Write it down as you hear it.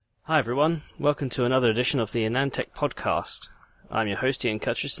Hi everyone, welcome to another edition of the AnandTech podcast. I'm your host Ian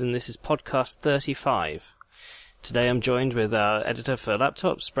Cutchess and this is podcast 35. Today I'm joined with our editor for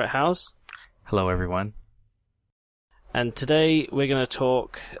laptops, Brett Howes. Hello everyone. And today we're going to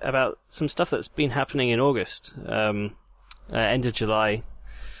talk about some stuff that's been happening in August, end of July,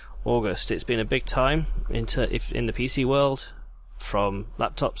 August. It's been a big time in the PC world, from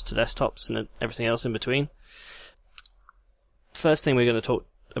laptops to desktops and everything else in between. First thing we're going to talk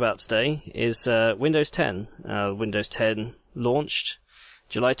about today is Windows 10. Windows 10 launched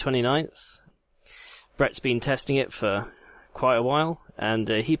July 29th. Brett's been testing it for quite a while, and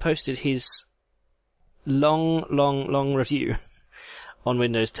he posted his long review on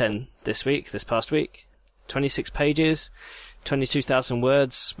Windows 10 this past week. 26 pages, 22,000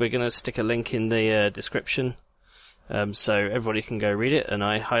 words. We're going to stick a link in the description so everybody can go read it, and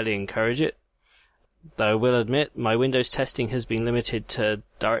I highly encourage it. Though I will admit, my Windows testing has been limited to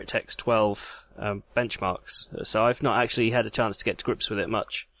DirectX 12 benchmarks, so I've not actually had a chance to get to grips with it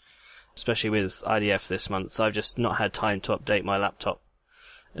much, especially with IDF this month. I've just not had time to update my laptop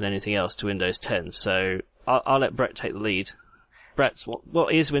and anything else to Windows 10, so I'll let Brett take the lead. Brett,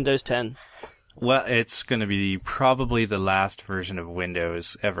 what is Windows 10? Well, it's going to be probably the last version of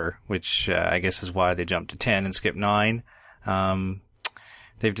Windows ever, which I guess is why they jumped to 10 and skipped 9.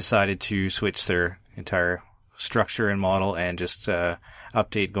 They've decided to switch their entire structure and model and just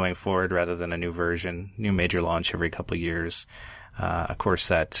update going forward rather than a new version, new major launch every couple of years. Of course,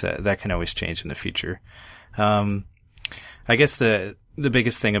 that can always change in the future. I guess the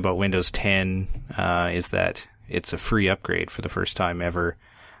biggest thing about Windows 10 is that it's a free upgrade for the first time ever,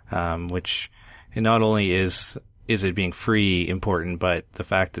 which not only is it being free important, but the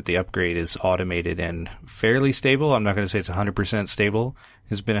fact that the upgrade is automated and fairly stable. I'm not going to say it's 100% stable.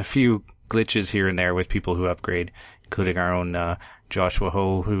 There's been a few glitches here and there with people who upgrade, including our own Joshua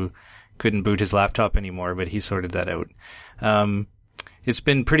Ho, who couldn't boot his laptop anymore, but he sorted that out. It's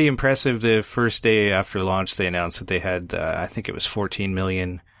been pretty impressive. The first day after launch, they announced that they had, I think it was 14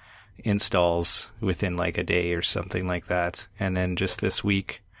 million installs within like a day or something like that. And then just this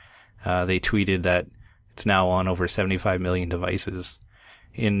week, they tweeted that it's now on over 75 million devices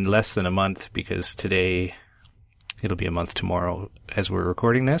in less than a month, because today, it'll be a month tomorrow as we're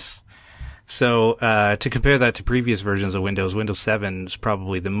recording this. So, to compare that to previous versions of Windows 7 is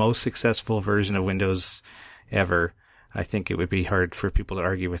probably the most successful version of Windows ever. I think it would be hard for people to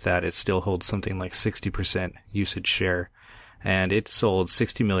argue with that. It still holds something like 60% usage share, and it sold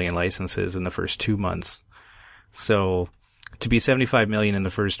 60 million licenses in the first 2 months. So, to be 75 million in the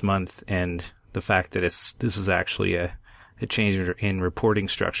first month, and the fact that this is actually a change in reporting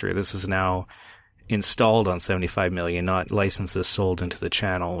structure. This is now installed on 75 million, not licenses sold into the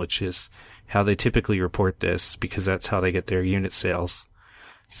channel, which is how they typically report this, because that's how they get their unit sales.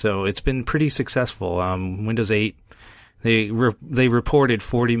 So it's been pretty successful. Windows 8, they reported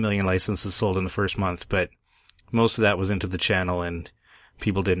 40 million licenses sold in the first month, but most of that was into the channel, and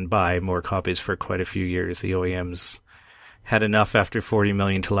people didn't buy more copies for quite a few years. The OEMs had enough after 40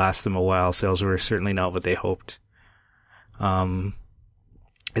 million to last them a while. Sales were certainly not what they hoped.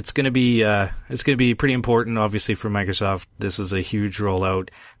 It's going to be pretty important, obviously, for Microsoft. This is a huge rollout.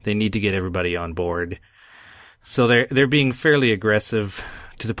 They need to get everybody on board. So they're being fairly aggressive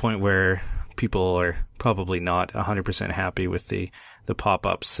to the point where people are probably not 100% happy with the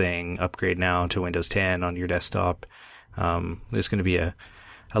pop-ups saying upgrade now to Windows 10 on your desktop. There's going to be a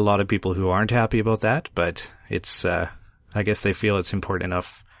lot of people who aren't happy about that, but it's, I guess they feel it's important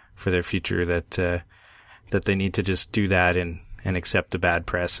enough for their future that they need to just do that and accept the bad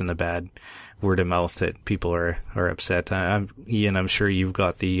press and the bad word of mouth that people are upset. Ian, I'm sure you've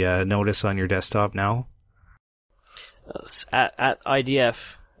got the notice on your desktop now. At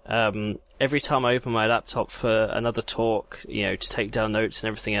IDF, every time I open my laptop for another talk, to take down notes and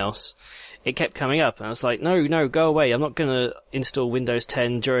everything else, it kept coming up, and I was like, no, go away. I'm not going to install Windows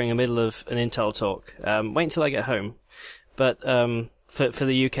 10 during the middle of an Intel talk. Wait until I get home. But for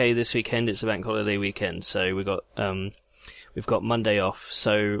the UK this weekend, it's a bank holiday weekend, so we've got Monday off.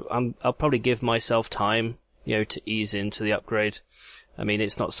 So I'll probably give myself time, to ease into the upgrade. I mean,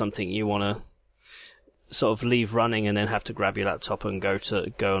 it's not something you want to sort of leave running and then have to grab your laptop and go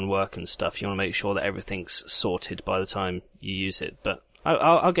and work and stuff. You want to make sure that everything's sorted by the time you use it. But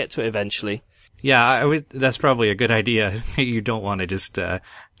I'll get to it eventually. Yeah, that's probably a good idea. You don't want to just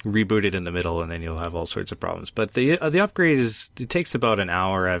reboot it in the middle and then you'll have all sorts of problems. But the upgrade it takes about an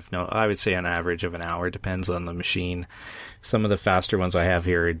hour. I would say on average of an hour. Depends on the machine. Some of the faster ones I have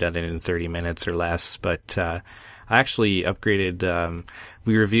here are done it in 30 minutes or less. But I actually upgraded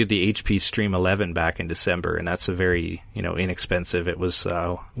we reviewed the HP Stream 11 back in December, and that's a very, inexpensive. It was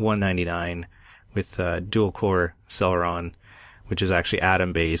 $199 with dual core Celeron, which is actually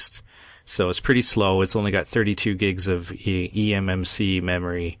Atom based. So it's pretty slow. It's only got 32 gigs of eMMC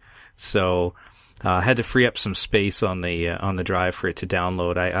memory. So I had to free up some space on the drive for it to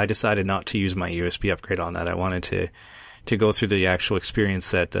download. I decided not to use my USB upgrade on that. I wanted to go through the actual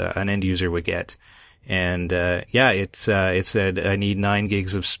experience that an end user would get. And it said I need 9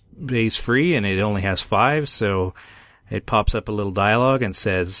 gigs of space free, and it only has 5. So it pops up a little dialog and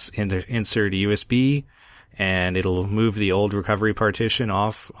says insert a USB, and it'll move the old recovery partition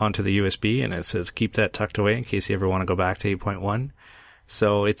off onto the USB, and it says keep that tucked away in case you ever want to go back to 8.1.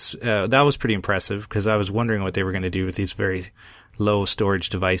 So that was pretty impressive, because I was wondering what they were going to do with these very low storage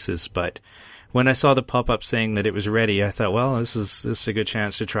devices. But when I saw the pop-up saying that it was ready, I thought, well, this is a good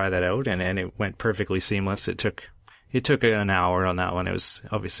chance to try that out, and it went perfectly seamless. It took an hour on that one. It was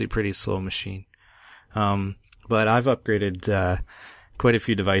obviously a pretty slow machine. But I've upgraded quite a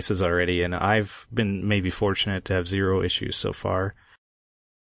few devices already, and I've been maybe fortunate to have 0 issues so far.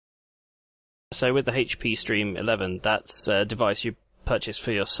 So with the HP Stream 11, that's a device you purchased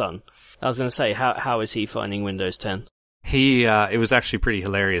for your son. I was going to say, how is he finding Windows 10? It was actually pretty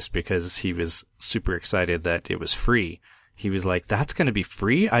hilarious, because he was super excited that it was free. He was like, that's going to be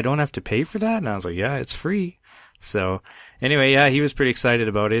free? I don't have to pay for that? And I was like, yeah, it's free. So anyway, yeah, he was pretty excited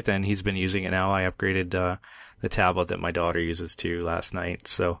about it, and he's been using it now. I upgraded the tablet that my daughter uses too last night.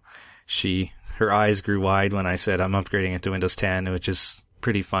 So her eyes grew wide when I said I'm upgrading it to Windows 10, which is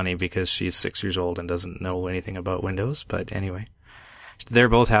pretty funny because she's 6 years old and doesn't know anything about Windows. But anyway, they're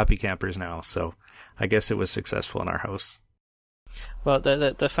both happy campers now, so I guess it was successful in our house. Well,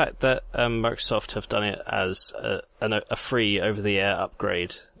 the fact that Microsoft have done it as a free over-the-air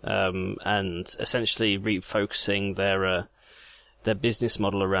upgrade, and essentially refocusing their business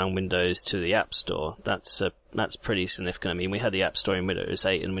model around Windows to the App Store, that's pretty significant. I mean, we had the App Store in Windows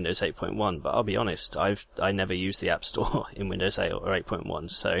 8 and Windows 8.1, but I'll be honest, I never used the App Store in Windows 8 or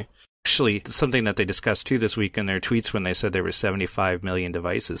 8.1, so... Actually, something that they discussed too this week in their tweets when they said there were 75 million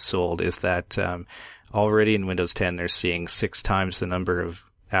devices sold is that already in Windows 10 they're seeing 6 times the number of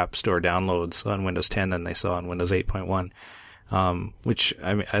App Store downloads on Windows 10 than they saw on Windows 8.1, which,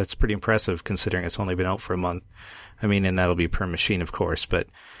 I mean, that's pretty impressive considering it's only been out for a month. I mean, and that'll be per machine, of course, but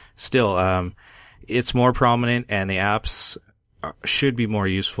still, it's more prominent, and the apps should be more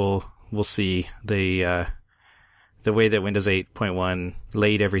useful. We'll see. The way that Windows 8.1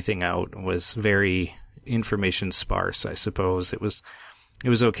 laid everything out was very information sparse, I suppose. It was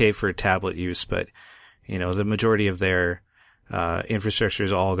okay for tablet use, but, the majority of their infrastructure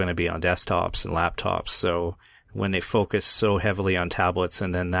is all going to be on desktops and laptops. So when they focused so heavily on tablets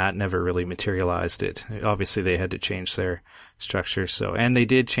and then that never really materialized it, obviously they had to change their structure. So, and they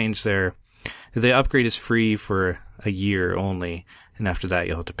did change the upgrade is free for a year only, and after that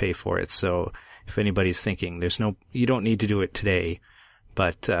you'll have to pay for it. So if anybody's thinking you don't need to do it today,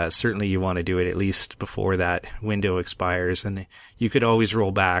 but certainly you want to do it at least before that window expires, and you could always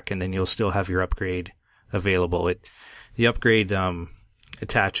roll back and then you'll still have your upgrade available. The upgrade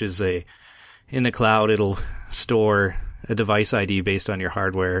attaches in the cloud, it'll store a device ID based on your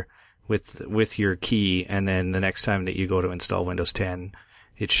hardware with your key, and then the next time that you go to install Windows 10,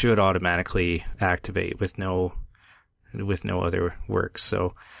 it should automatically activate with no other work.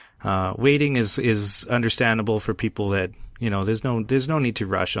 So waiting is understandable for people that, there's no need to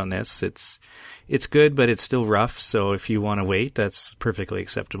rush on this. It's good, but it's still rough. So if you want to wait, that's perfectly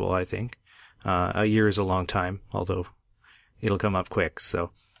acceptable, I think. A year is a long time, although it'll come up quick.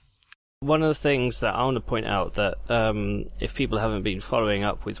 So one of the things that I want to point out that if people haven't been following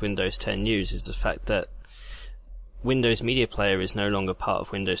up with Windows 10 news is the fact that Windows Media Player is no longer part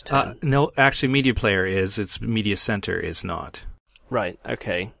of Windows 10. No, actually Media Player is. It's Media Center is not. Right,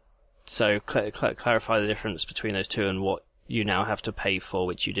 okay. So clarify the difference between those two and what you now have to pay for,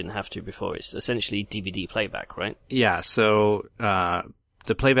 which you didn't have to before. It's essentially DVD playback, right? Yeah, so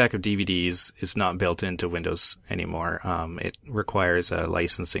the playback of DVDs is not built into Windows anymore. It requires a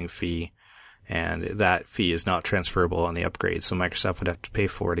licensing fee, and that fee is not transferable on the upgrade, so Microsoft would have to pay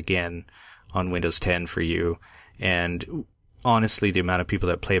for it again on Windows 10 for you. And honestly, the amount of people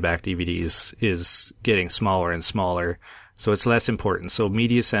that play back DVDs is getting smaller and smaller, so it's less important. So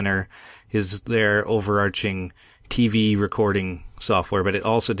Media Center is their overarching TV recording software, but it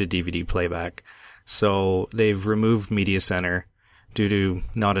also did DVD playback. So they've removed Media Center due to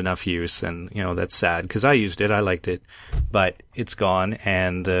not enough use, and that's sad because I used it, I liked it, but it's gone,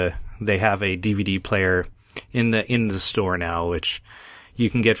 and they have a DVD player in the store now, which you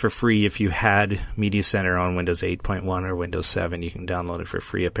can get for free if you had Media Center on Windows 8.1 or Windows 7. You can download it for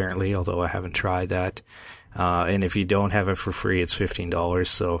free, apparently, although I haven't tried that. And if you don't have it for free, it's $15,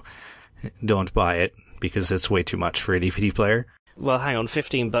 so don't buy it, because it's way too much for a DVD player. Well, hang on,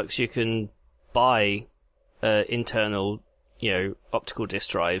 $15 you can buy internal, optical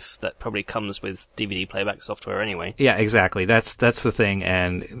disc drive that probably comes with DVD playback software anyway. Yeah, exactly. That's the thing,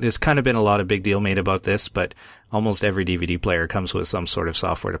 and there's kind of been a lot of big deal made about this, but almost every DVD player comes with some sort of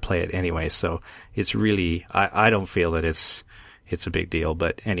software to play it anyway, so it's really, I don't feel that it's a big deal,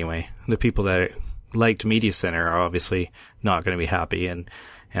 but anyway, the people that liked Media Center are obviously not going to be happy, and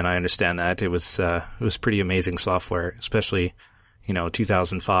I understand that. It was pretty amazing software, especially,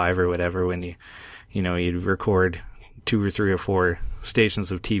 2005 or whatever, when you'd record 2 or 3 or 4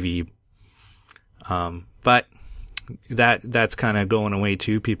 stations of TV. But that's kind of going away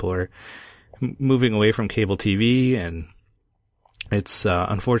too. People are moving away from cable TV, and it's,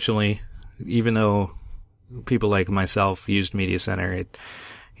 unfortunately, even though people like myself used Media Center, it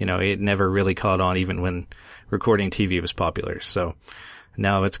never really caught on even when recording TV was popular. So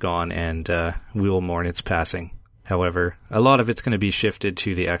now it's gone, and we will mourn its passing. However, a lot of it's going to be shifted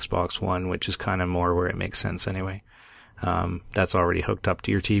to the Xbox One, which is kind of more where it makes sense anyway. That's already hooked up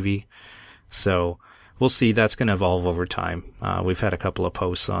to your TV. So we'll see. That's going to evolve over time. We've had a couple of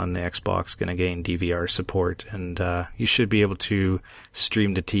posts on the Xbox going to gain DVR support, and you should be able to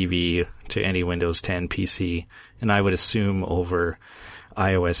stream the TV to any Windows 10 PC, and I would assume over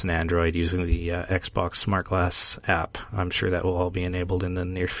iOS and Android using the Xbox Smart Glass app. I'm sure that will all be enabled in the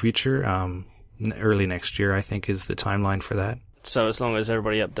near future. Early next year, I think, is the timeline for that. So as long as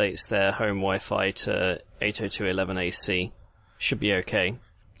everybody updates their home Wi-Fi to 802.11ac, should be okay.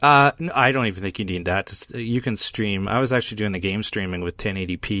 No, I don't even think you need that. You can stream. I was actually doing the game streaming with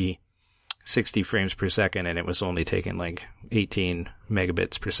 1080p, 60 frames per second, and it was only taking like 18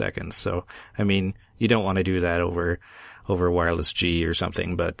 megabits per second. So, I mean, you don't want to do that over wireless G or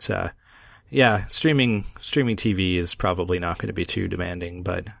something, but yeah, streaming TV is probably not going to be too demanding,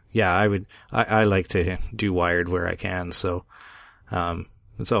 but yeah, I like to do wired where I can, so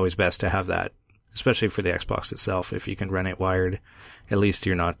it's always best to have that, especially for the Xbox itself. If you can run it wired, at least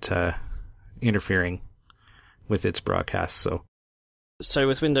you're not interfering with its broadcast. So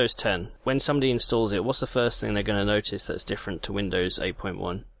with Windows 10, when somebody installs it, what's the first thing they're going to notice that's different to Windows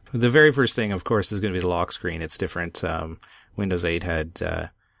 8.1? The very first thing, of course, is going to be the lock screen. It's different. Windows 8 had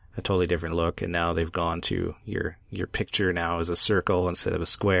a totally different look, and now they've gone to your picture now as a circle instead of a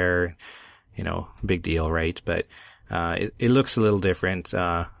square. Big deal, right? But it looks a little different.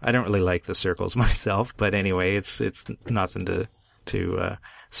 I don't really like the circles myself, but anyway, it's nothing to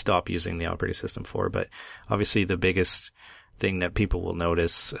stop using the operating system for. But obviously, the biggest thing that people will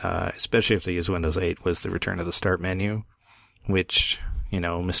notice, especially if they use Windows 8, was the return of the Start menu, which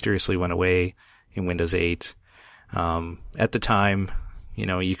mysteriously went away in Windows 8. At the time,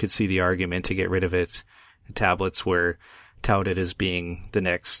 you could see the argument to get rid of it. Tablets were touted as being the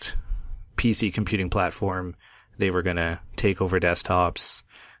next PC computing platform. They were going to take over desktops.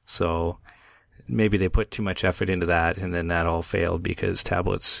 So maybe they put too much effort into that, and then that all failed because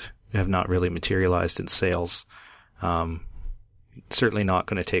tablets have not really materialized in sales. Certainly not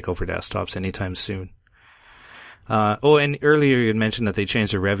going to take over desktops anytime soon. And earlier you had mentioned that they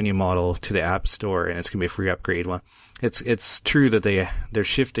changed their revenue model to the App Store, and it's going to be a free upgrade. Well, it's true that they're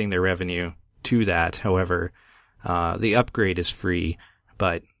shifting their revenue to that. However, the upgrade is free,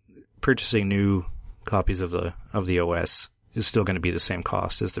 but purchasing new copies of the OS is still going to be the same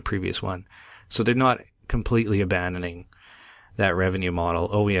cost as the previous one. So they're not completely abandoning that revenue model.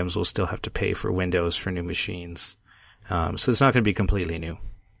 OEMs will still have to pay for Windows for new machines. So it's not going to be completely new.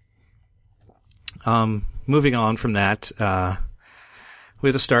 Moving on from that,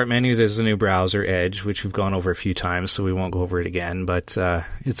 with the Start menu, there's a new browser, Edge, which we've gone over a few times, so we won't go over it again, but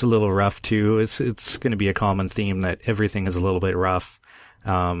it's a little rough too. It's going to be a common theme that everything is a little bit rough.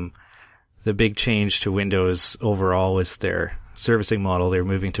 The big change to Windows overall is their servicing model. They're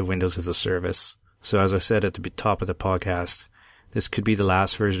moving to Windows as a service. So as I said at the top of the podcast, this could be the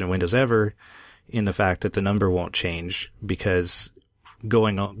last version of Windows ever, in the fact that the number won't change, because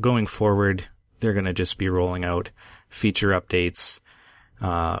going forward, they're going to just be rolling out feature updates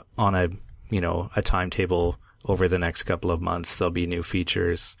on a timetable over the next couple of months. There'll be new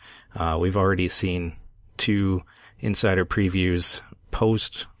features. We've already seen 2 insider previews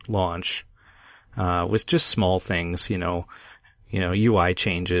post-launch with just small things, UI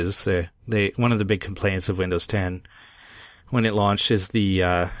changes. One of the big complaints of Windows 10 when it launched is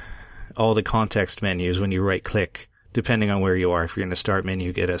all the context menus. When you right-click depending on where you are. If you're in the start menu,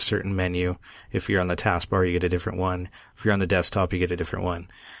 you get a certain menu. If you're on the taskbar, you get a different one. If you're on the desktop, you get a different one.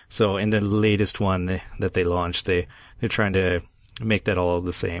 So in the latest one that they launched, they're trying to make that all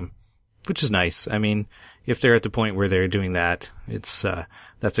the same, which is nice. I mean, if they're at the point where they're doing that, it's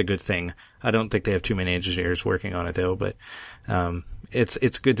that's a good thing. I don't think they have too many engineers working on it though, but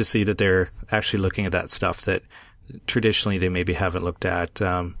it's good to see that they're actually looking at that stuff that traditionally they maybe haven't looked at.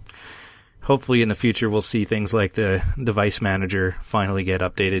 Hopefully in the future we'll see things like the device manager finally get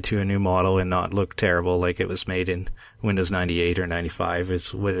updated to a new model and not look terrible like it was made in Windows 98 or 95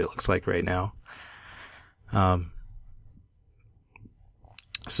 is what it looks like right now.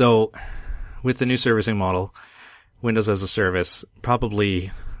 So with the new servicing model, Windows as a service,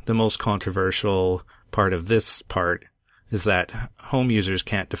 probably the most controversial part of this part is that home users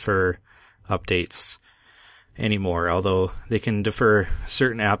can't defer updates anymore, although they can defer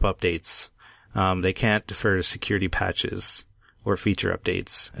certain app updates. They can't defer security patches or feature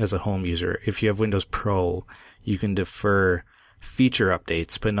updates as a home user. If you have Windows Pro, you can defer feature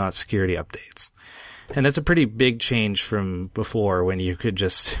updates, but not security updates. And that's a pretty big change from before when you could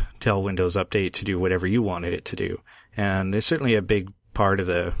just tell Windows Update to do whatever you wanted it to do. And there's certainly a big part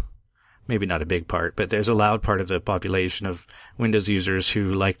of maybe not a big part, but there's a loud part of the population of Windows users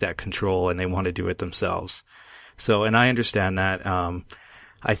who like that control and they want to do it themselves. So, and I understand that.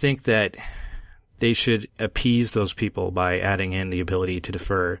 I think that they should appease those people by adding in the ability to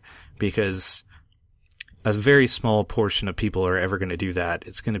defer, because a very small portion of people are ever going to do that.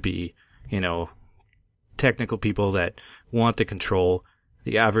 It's going to be, technical people that want the control.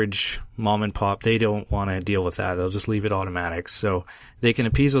 The average mom and pop, they don't want to deal with that. They'll just leave it automatic. So they can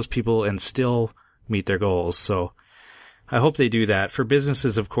appease those people and still meet their goals. So I hope they do that. For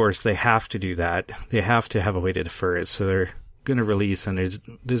businesses, of course, they have to do that. They have to have a way to defer it. So they're going to release, and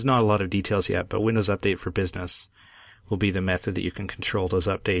there's not a lot of details yet, but Windows Update for Business will be the method that you can control those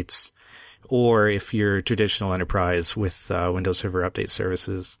updates. Or if you're traditional enterprise with Windows Server Update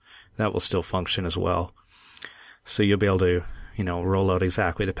services, that will still function as well. So you'll be able to, roll out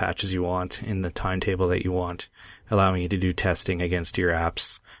exactly the patches you want in the timetable that you want, allowing you to do testing against your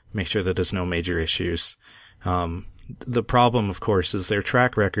apps, make sure that there's no major issues. The problem, of course, is their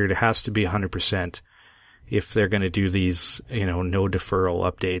track record has to be 100% if they're going to do these, no deferral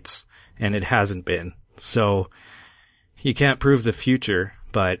updates, and it hasn't been. So you can't prove the future,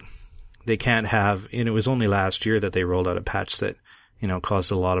 but they can't have, and it was only last year that they rolled out a patch that,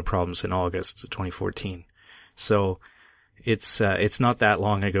 caused a lot of problems in August of 2014. So it's not that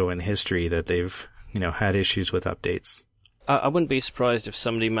long ago in history that they've, had issues with updates. I wouldn't be surprised if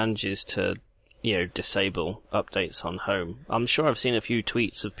somebody manages to, disable updates on home. I'm sure I've seen a few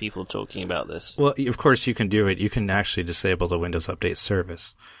tweets of people talking about this. Well, of course you can do it. You can actually disable the Windows Update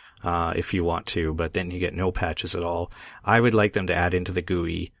service, if you want to, but then you get no patches at all. I would like them to add into the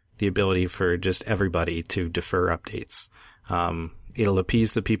GUI the ability for just everybody to defer updates. It'll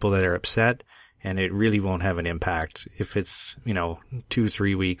appease the people that are upset, and it really won't have an impact if it's,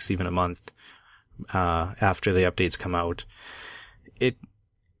 2-3 weeks, even a month, after the updates come out.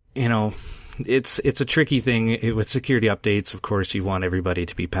 It's a tricky thing. With security updates, of course, you want everybody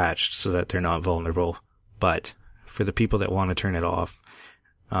to be patched so that they're not vulnerable. But for the people that want to turn it off,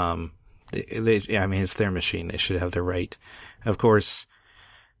 it's their machine. They should have the right. Of course,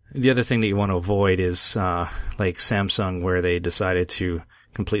 the other thing that you want to avoid is, like Samsung, where they decided to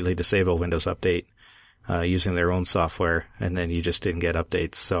completely disable Windows Update, using their own software, and then you just didn't get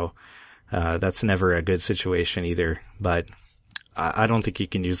updates. So, that's never a good situation either. But I don't think you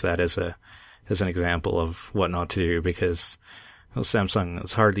can use that as an example of what not to do, because Samsung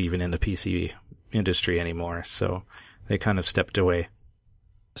is hardly even in the PC industry anymore. So they kind of stepped away.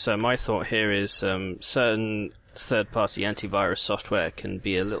 So my thought here is, certain third-party antivirus software can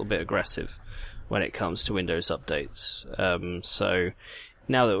be a little bit aggressive when it comes to Windows updates. So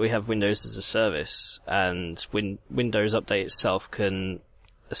now that we have Windows as a service, and Windows Update itself can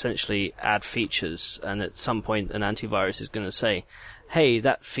essentially add features, and at some point an antivirus is going to say, hey,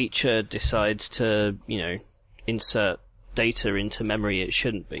 that feature decides to, insert data into memory it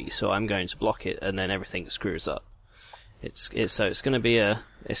shouldn't be, so I'm going to block it, and then everything screws up. It's going to be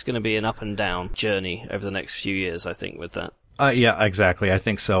an up and down journey over the next few years, I think, with that. Yeah, exactly. I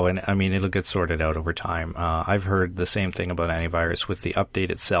think so. And it'll get sorted out over time. I've heard the same thing about antivirus with the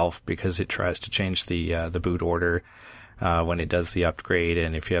update itself, because it tries to change the boot order, when it does the upgrade.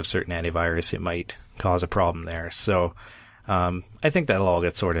 And if you have certain antivirus, it might cause a problem there. So, I think that'll all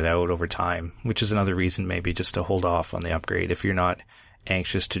get sorted out over time, which is another reason maybe just to hold off on the upgrade. If you're not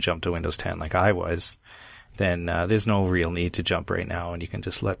anxious to jump to Windows 10 like I was, then there's no real need to jump right now, and you can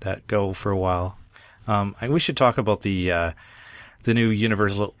just let that go for a while. We should talk about the new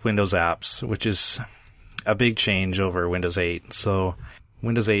Universal Windows apps, which is a big change over Windows 8. So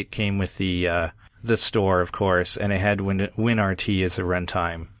Windows 8 came with the store, of course, and it had WinRT as a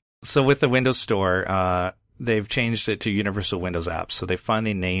runtime. So with the Windows Store, they've changed it to Universal Windows Apps. So they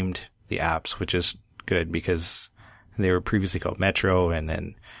finally named the apps, which is good because they were previously called Metro, and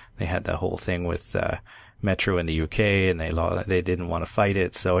then they had the whole thing with Metro in the UK, and they didn't want to fight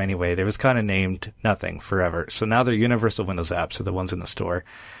it. So anyway, they was kind of named nothing forever. So now they're Universal Windows Apps, are the ones in the store,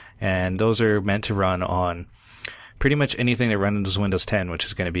 and those are meant to run on pretty much anything that runs Windows 10, which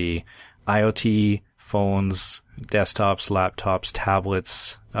is going to be IoT, phones, desktops, laptops,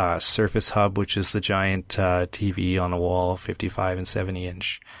 tablets, Surface Hub, which is the giant TV on the wall, 55 and 70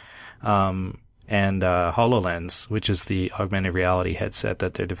 inch, and HoloLens, which is the augmented reality headset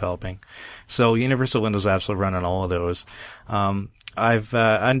that they're developing. So Universal Windows Apps will run on all of those. I'm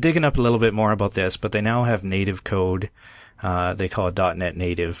digging up a little bit more about this, but they now have native code. They call it .NET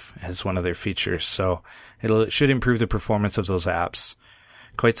Native as one of their features. So it should improve the performance of those apps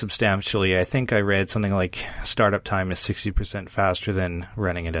quite substantially. I think I read something like startup time is 60% faster than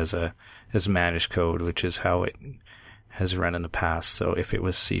running it as managed code, which is how it has run in the past. So if it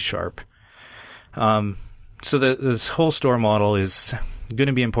was C#. So this whole store model is going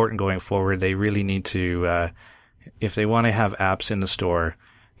to be important going forward. They really need to, if they want to have apps in the store,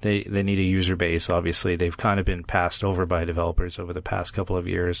 they need a user base. Obviously, they've kind of been passed over by developers over the past couple of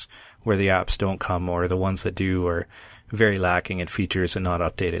years, where the apps don't come, or the ones that do are very lacking in features and not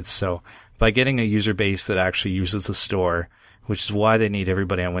updated. So by getting a user base that actually uses the store, which is why they need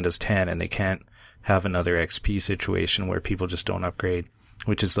everybody on Windows 10, and they can't have another XP situation where people just don't upgrade,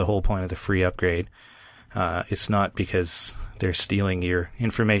 which is the whole point of the free upgrade. It's not because they're stealing your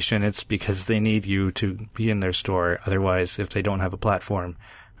information. It's because they need you to be in their store. Otherwise, if they don't have a platform,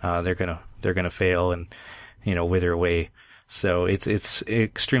 they're gonna fail and, wither away. So it's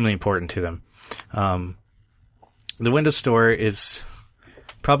extremely important to them. The Windows Store is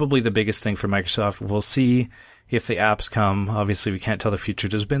probably the biggest thing for Microsoft. We'll see if the apps come. Obviously, we can't tell the future.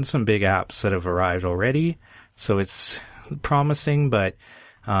 There's been some big apps that have arrived already, so it's promising, but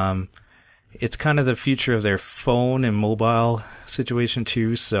it's kind of the future of their phone and mobile situation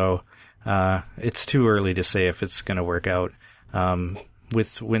too, so it's too early to say if it's going to work out.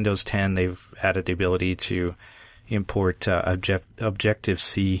 With Windows 10, they've added the ability to import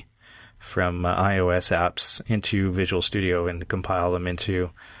Objective-C from iOS apps into Visual Studio and compile them into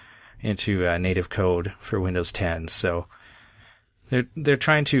native code for Windows 10. So they're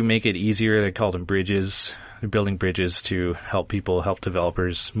trying to make it easier. They call them bridges. They're building bridges to help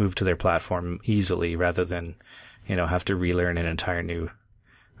developers move to their platform easily, rather than, have to relearn an entire new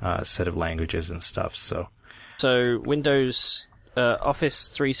set of languages and stuff. So Windows Office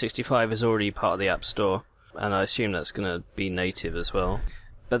 365 is already part of the App Store, and I assume that's going to be native as well.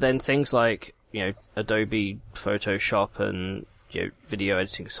 But then things like, Adobe Photoshop and, video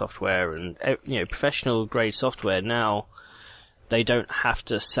editing software and, professional grade software now, they don't have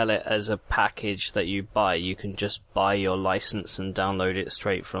to sell it as a package that you buy. You can just buy your license and download it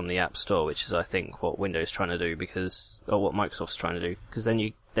straight from the App Store, which is, I think, what Windows is trying to do or what Microsoft's trying to do, because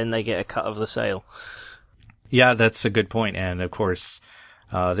then they get a cut of the sale. Yeah, that's a good point. And of course,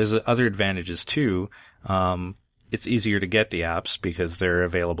 there's other advantages too. It's easier to get the apps because they're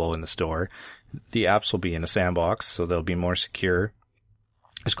available in the store. The apps will be in a sandbox, so they'll be more secure.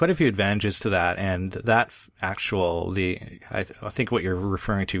 There's quite a few advantages to that, and that I think what you're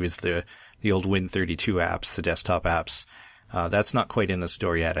referring to is the old Win32 apps, the desktop apps. That's not quite in the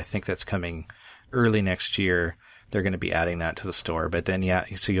store yet. I think that's coming early next year. They're going to be adding that to the store. But then,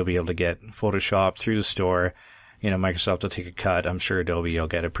 so you'll be able to get Photoshop through the store. Microsoft will take a cut. I'm sure Adobe will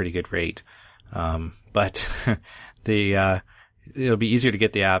get a pretty good rate. But it'll be easier to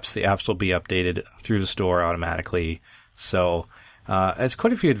get the apps. The apps will be updated through the store automatically. So, it's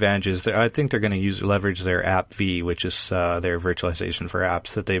quite a few advantages. I think they're going to leverage their App V, which is, their virtualization for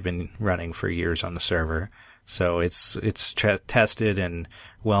apps that they've been running for years on the server. So it's tested and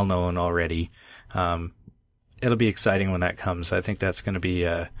well known already. It'll be exciting when that comes. I think that's going to be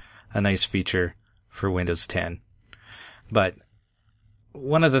a nice feature for Windows 10. But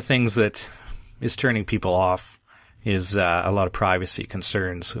one of the things that is turning people off is a lot of privacy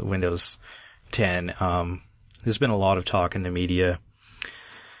concerns with Windows 10. There's been a lot of talk in the media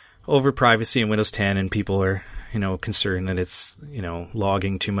over privacy in Windows 10, and people are, concerned that it's,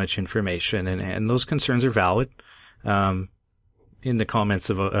 logging too much information, and those concerns are valid. In the comments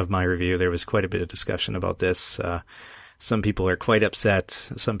of my review, there was quite a bit of discussion about this. Some people are quite upset.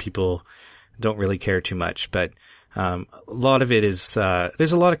 Some people don't really care too much, but A lot of it is,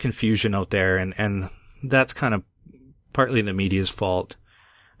 there's a lot of confusion out there, and that's kind of partly the media's fault.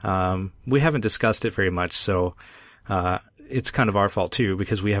 We haven't discussed it very much, so it's kind of our fault too,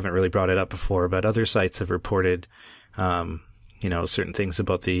 because we haven't really brought it up before, but other sites have reported, certain things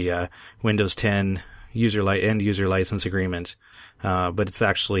about the Windows 10 end user license agreement. But it's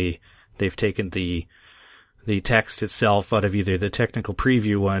actually, they've taken the text itself out of either the technical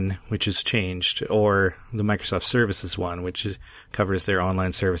preview one, which is changed, or the Microsoft Services one, which covers their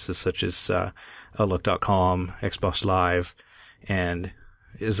online services such as Outlook.com, Xbox Live, and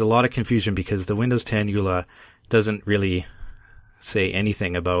there's a lot of confusion because the Windows 10 EULA doesn't really say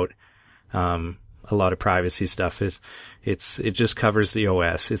anything about a lot of privacy stuff. It just covers the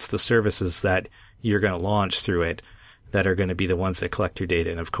OS. It's the services that you're going to launch through it that are going to be the ones that collect your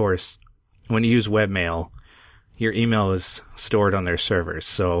data. And of course, when you use webmail, your email is stored on their servers,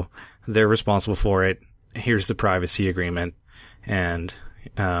 so they're responsible for it. Here's the privacy agreement, and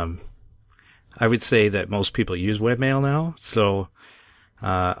I would say that most people use webmail now, so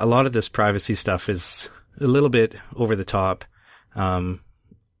a lot of this privacy stuff is a little bit over the top. I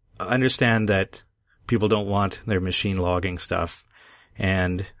understand that people don't want their machine logging stuff,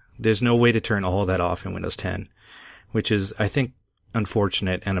 and there's no way to turn all that off in Windows 10, which is, I think,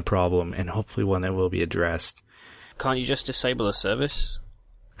 unfortunate and a problem, and hopefully one that will be addressed. Can't you just disable a service?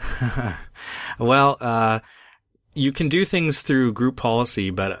 Well, you can do things through group policy,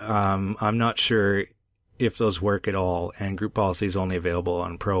 but I'm not sure if those work at all, and group policy is only available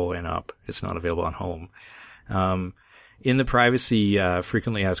on Pro and up. It's not available on Home. In the privacy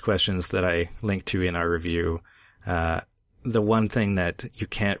frequently asked questions that I linked to in our review, the one thing that you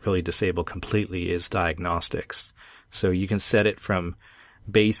can't really disable completely is diagnostics. So you can set it from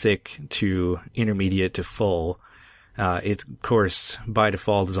basic to intermediate to full. It, of course, by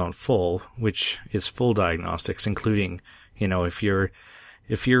default is on full, which is full diagnostics, including, if you're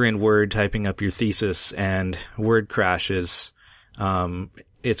in Word typing up your thesis and Word crashes,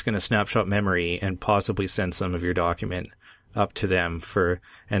 it's going to snapshot memory and possibly send some of your document up to them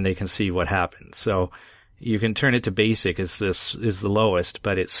and they can see what happened. So you can turn it to basic as this is the lowest,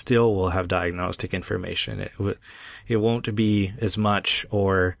 but it still will have diagnostic information. It won't be as much,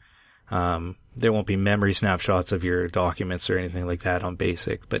 or there won't be memory snapshots of your documents or anything like that on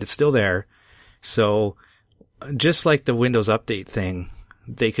basic, but it's still there. So just like the Windows Update thing,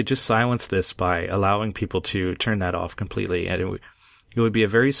 they could just silence this by allowing people to turn that off completely, and it would be a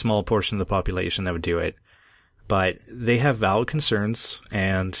very small portion of the population that would do it. But they have valid concerns,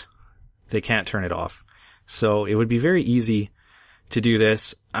 and they can't turn it off. So it would be very easy to do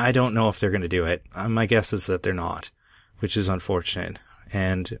this. I don't know if they're going to do it. My guess is that they're not, which is unfortunate.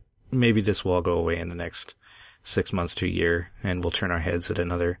 And maybe this will all go away in the next 6 months to a year, and we'll turn our heads at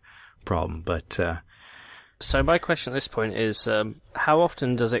another problem. But so my question at this point is, how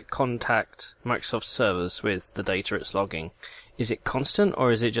often does it contact Microsoft servers with the data it's logging? Is it constant,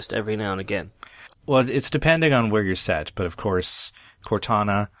 or is it just every now and again? Well, it's depending on where you're set, but of course,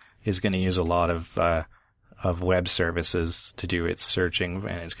 Cortana is going to use a lot of web services to do its searching,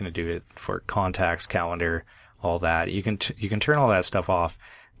 and it's going to do it for contacts, calendar, all that. You can turn all that stuff off,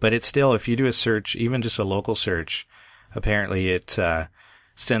 but it's still, if you do a search, even just a local search, apparently it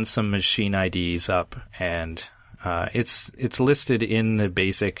sends some machine IDs up, and it's listed in the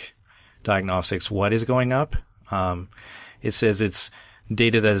basic diagnostics what is going up. It says it's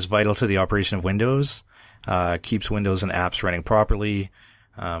data that is vital to the operation of Windows, keeps Windows and apps running properly.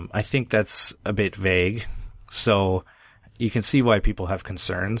 I think that's a bit vague, so you can see why people have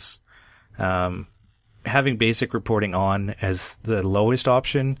concerns. Having basic reporting on as the lowest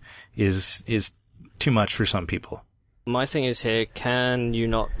option is too much for some people. My thing is here, can you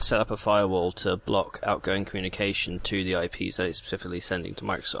not set up a firewall to block outgoing communication to the IPs that it's specifically sending to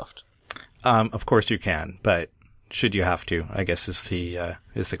Microsoft? Of course you can, but should you have to, I guess is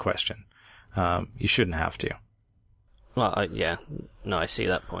the question. You shouldn't have to. Well, I see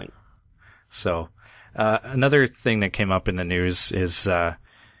that point. So, another thing that came up in the news is,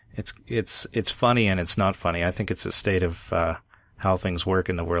 it's funny and it's not funny. I think it's a state of, how things work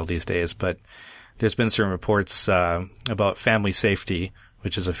in the world these days, but there's been some reports, about family safety,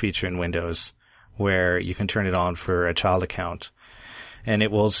 which is a feature in Windows where you can turn it on for a child account, and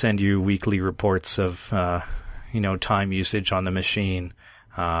it will send you weekly reports of, time usage on the machine,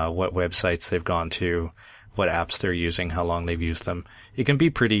 what websites they've gone to, what apps they're using, how long they've used them. It can be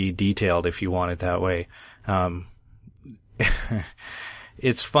pretty detailed if you want it that way.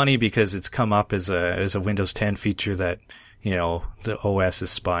 It's funny because it's come up as a Windows 10 feature that, the OS is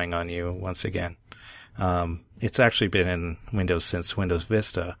spying on you once again. It's actually been in Windows since Windows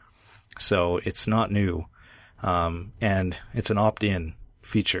Vista, so it's not new. and it's an opt-in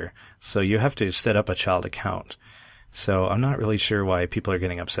feature. So you have to set up a child account. So I'm not really sure why people are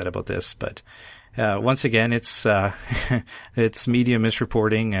getting upset about this, but once again, it's it's media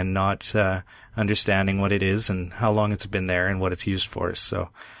misreporting and not understanding what it is and how long it's been there and what it's used for. So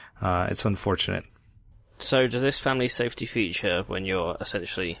it's unfortunate. So does this family safety feature, when you're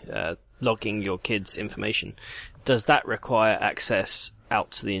essentially logging your kids' information, does that require access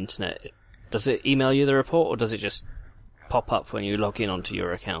out to the internet? Does it email you the report, or does it just pop up when you log in onto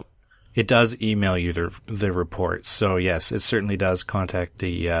your account? It does email you the report. So yes, it certainly does contact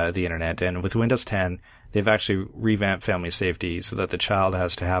the internet. And with Windows 10, they've actually revamped family safety so that the child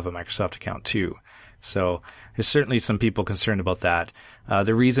has to have a Microsoft account too. So there's certainly some people concerned about that.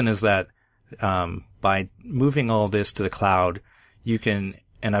 The reason is that by moving all this to the cloud, you can,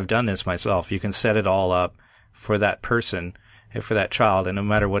 and I've done this myself, you can set it all up for that person, for that child, and no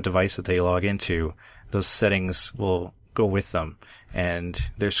matter what device that they log into, those settings will go with them, and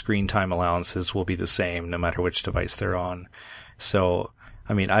their screen time allowances will be the same no matter which device they're on. So,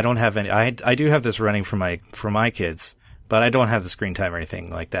 I mean, I don't have any, I do have this running for my kids, but I don't have the screen time or anything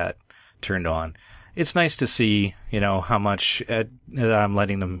like that turned on. It's nice to see, how much I'm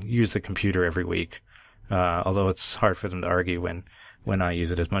letting them use the computer every week. Although it's hard for them to argue when I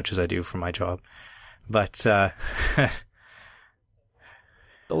use it as much as I do for my job. But,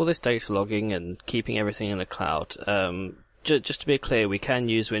 all this data logging and keeping everything in the cloud, just to be clear, we can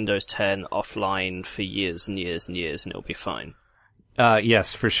use Windows 10 offline for years and years and years, and it'll be fine.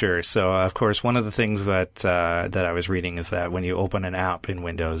 Yes, for sure. So, of course, one of the things that I was reading is that when you open an app in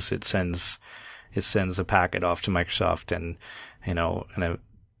Windows, it sends a packet off to Microsoft, and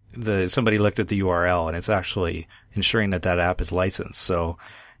somebody looked at the URL, and it's actually ensuring that app is licensed. So,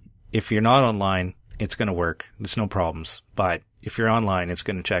 if you're not online, it's going to work. There's no problems. But if you're online, it's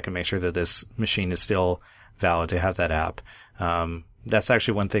going to check and make sure that this machine is still valid to have that app. That's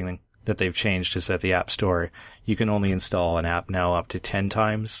actually one thing that they've changed, is that the App Store, you can only install an app now up to 10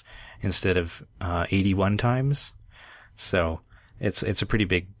 times instead of 81 times. So it's a pretty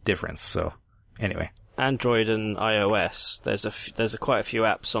big difference. So anyway. Android and iOS, there's quite a few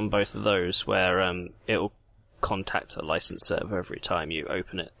apps on both of those where it'll contact a license server every time you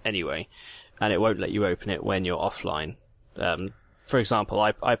open it anyway, and it won't let you open it when you're offline. For example,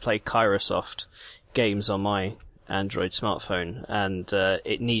 I play Kairosoft games on my Android smartphone, and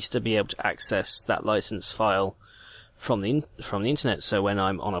it needs to be able to access that license file from the internet. So when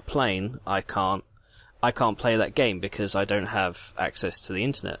I'm on a plane, I can't play that game because I don't have access to the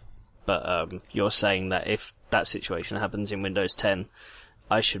internet. But you're saying that if that situation happens in Windows 10,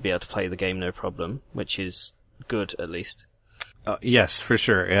 I should be able to play the game no problem, which is good at least. Yes, for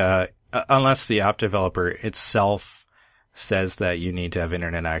sure. Unless the app developer itself says that you need to have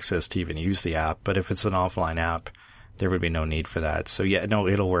internet access to even use the app. But if it's an offline app, there would be no need for that. So yeah, no,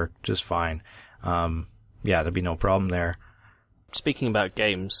 it'll work just fine. There'd be no problem there. Speaking about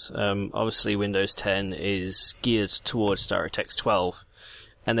games, obviously Windows 10 is geared towards DirectX 12,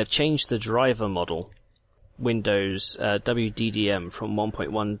 and they've changed the driver model, Windows WDDM, from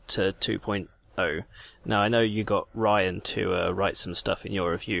 1.1 to 2.0. Now, I know you got Ryan to write some stuff in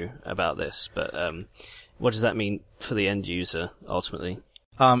your review about this, but what does that mean for the end user, ultimately?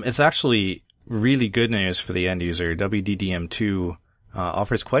 It's actually really good news for the end user. WDDM2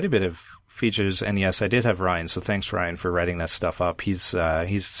 offers quite a bit of features, and yes, I did have Ryan, so thanks, Ryan, for writing that stuff up. He's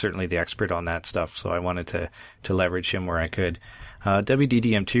certainly the expert on that stuff, so I wanted to leverage him where I could.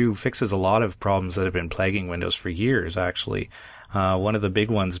 WDDM2 fixes a lot of problems that have been plaguing Windows for years, actually. One of the big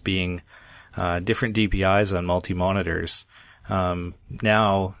ones being different DPIs on multi-monitors.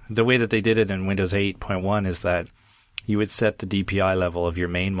 Now, the way that they did it in Windows 8.1 is that you would set the DPI level of your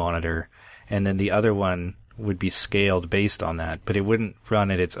main monitor, and then the other one would be scaled based on that, but it wouldn't run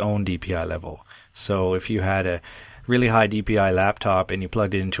at its own DPI level. So if you had a really high DPI laptop and you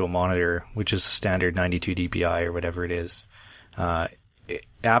plugged it into a monitor, which is a standard 92 DPI or whatever it is,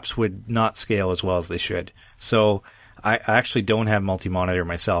 apps would not scale as well as they should. So I actually don't have multi-monitor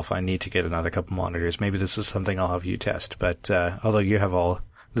myself. I need to get another couple monitors. Maybe this is something I'll have you test, but although you have all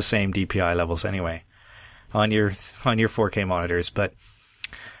the same DPI levels anyway on your 4K monitors, but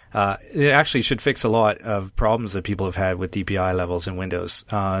it actually should fix a lot of problems that people have had with DPI levels in Windows.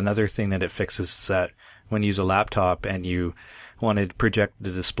 Another thing that it fixes is that when you use a laptop and you want to project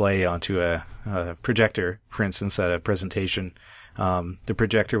the display onto a projector, for instance, at a presentation, the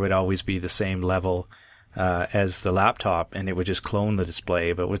projector would always be the same level as the laptop, and it would just clone the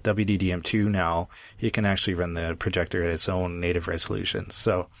display. But with WDDM2 now, you can actually run the projector at its own native resolution.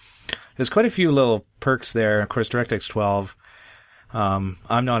 So there's quite a few little perks there. Of course, DirectX 12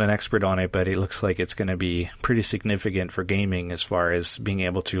 I'm not an expert on it, but it looks like it's going to be pretty significant for gaming as far as being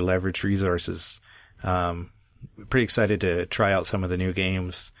able to leverage resources. Pretty excited to try out some of the new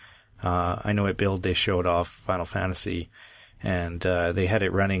games. I know at Build they showed off Final Fantasy, and they had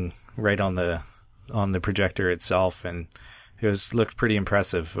it running right on the projector itself, and it looked pretty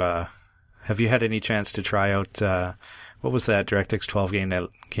impressive. Have you had any chance to try out what was that DirectX 12 game that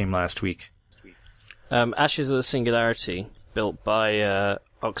came last week? Ashes of the Singularity, built by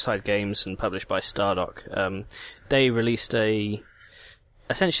Oxide Games and published by Stardock. They released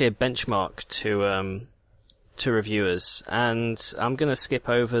essentially a benchmark to reviewers, and I'm going to skip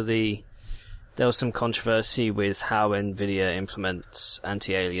over there was some controversy with how NVIDIA implements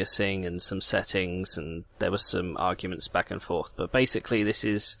anti-aliasing and some settings, and there was some arguments back and forth. But basically, this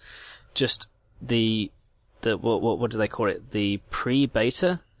is just what do they call it? The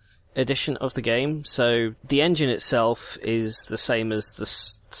pre-beta edition of the game. So the engine itself is the same as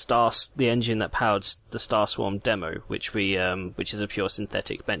the engine that powered the Starswarm demo, which is a pure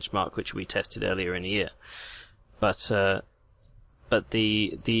synthetic benchmark, which we tested earlier in the year. But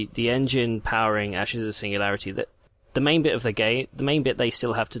the engine powering Ashes of the Singularity, the main bit of the game, the main bit they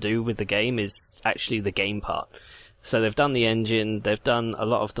still have to do with the game is actually the game part. So they've done the engine, they've done a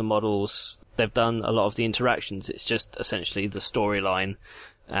lot of the models, they've done a lot of the interactions. It's just essentially the storyline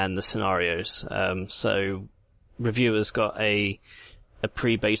and the scenarios. So reviewers got a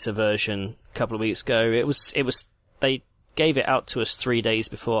pre-beta version a couple of weeks ago. They gave it out to us 3 days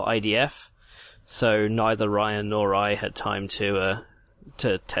before IDF, so neither Ryan nor I had time to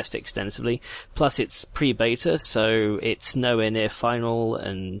test extensively. Plus it's pre-beta, so it's nowhere near final,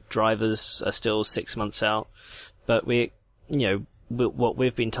 and drivers are still 6 months out. But what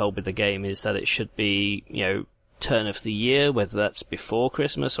we've been told with the game is that it should be, turn of the year, whether that's before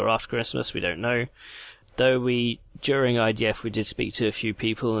Christmas or after Christmas, we don't know. Though during IDF we did speak to a few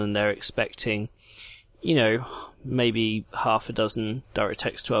people, and they're expecting, maybe half a dozen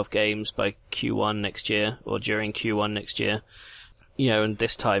DirectX 12 games by Q1 next year, or during Q1 next year. And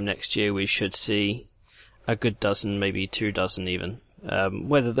this time next year we should see a good dozen, maybe 2 dozen even.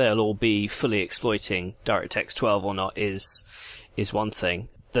 Whether they'll all be fully exploiting DirectX 12 or not is one thing.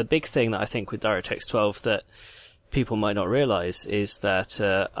 The big thing that I think with DirectX 12 that people might not realize is that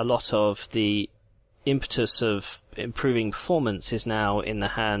a lot of the impetus of improving performance is now in the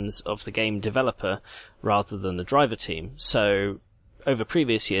hands of the game developer rather than the driver team. So over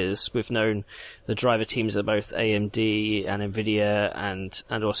previous years, we've known the driver teams at both AMD and NVIDIA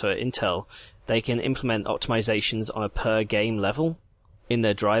and also at Intel, they can implement optimizations on a per game level in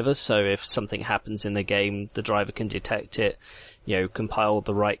their drivers. So if something happens in the game, the driver can detect it, compile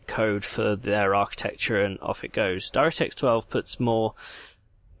the right code for their architecture, and off it goes. DirectX 12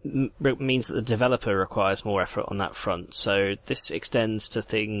 means that the developer requires more effort on that front. So this extends to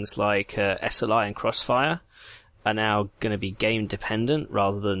things like SLI and Crossfire are now going to be game dependent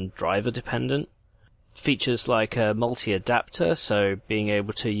rather than driver dependent. Features like a multi-adapter, so being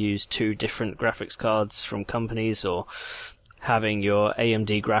able to use 2 different graphics cards from companies, or having your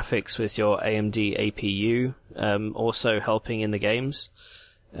AMD graphics with your AMD APU also helping in the games.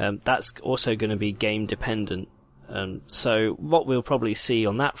 That's also going to be game dependent. So what we'll probably see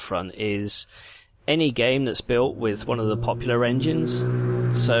on that front is any game that's built with one of the popular engines,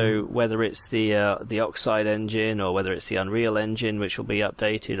 so whether it's the Oxide engine, or whether it's the Unreal engine, which will be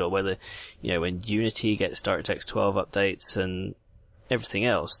updated, or whether, when Unity gets DirectX 12 updates and everything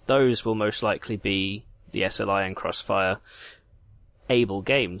else, those will most likely be the SLI and Crossfire able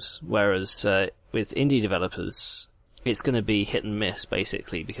games, whereas with indie developers, it's going to be hit and miss,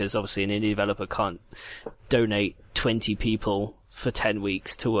 basically, because obviously an indie developer can't donate 20 people for 10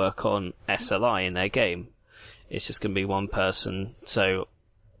 weeks to work on SLI in their game. It's just going to be one person. So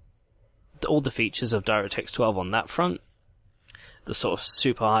all the features of DirectX 12 on that front, the sort of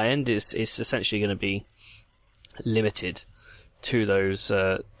super high end, is essentially going to be limited to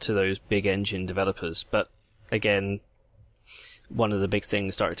those big engine developers. But again, one of the big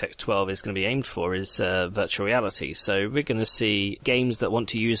things DirectX 12 is going to be aimed for is virtual reality. So we're going to see games that want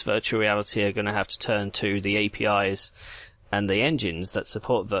to use virtual reality are going to have to turn to the APIs and the engines that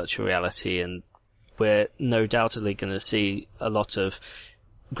support virtual reality, and we're no doubtedly going to see a lot of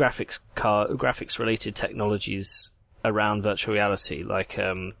graphics related technologies around virtual reality, like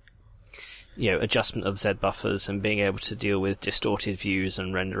adjustment of Z buffers and being able to deal with distorted views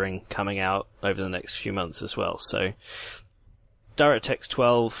and rendering coming out over the next few months as well. So DirectX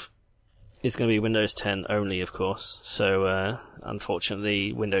 12 is going to be Windows 10 only, of course. So,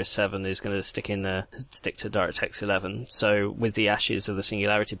 unfortunately, Windows 7 is going to stick to DirectX 11. So, with the ashes of the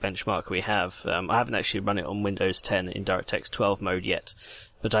Singularity benchmark we have, I haven't actually run it on Windows 10 in DirectX 12 mode yet,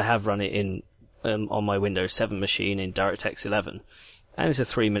 but I have run it in on my Windows 7 machine in DirectX 11, and it's a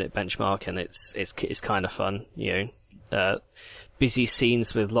 3-minute benchmark, and it's kind of fun, busy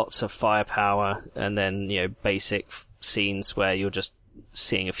scenes with lots of firepower, and then basic scenes where you're just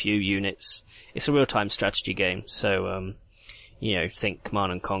seeing a few units. It's a real-time strategy game, so think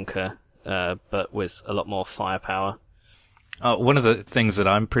Command and Conquer, but with a lot more firepower. One of the things that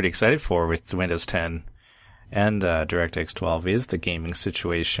I'm pretty excited for with Windows 10 and DirectX 12 is the gaming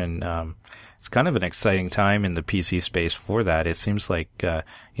situation. It's kind of an exciting time in the PC space for that. It seems like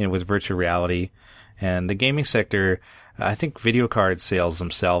with virtual reality and the gaming sector, I think video card sales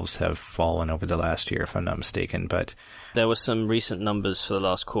themselves have fallen over the last year, if I'm not mistaken. But there were some recent numbers for the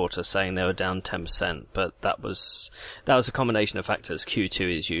last quarter saying they were down 10%, but that was a combination of factors.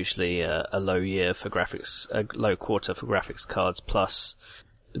 Q2 is usually a low year for graphics, a low quarter for graphics cards, plus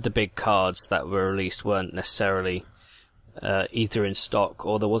the big cards that were released weren't necessarily either in stock,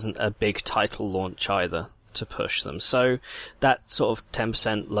 or there wasn't a big title launch either to push them. So that sort of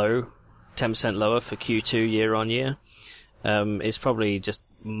 10% lower for Q2 year on year is probably just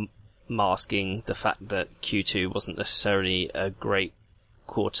masking the fact that Q2 wasn't necessarily a great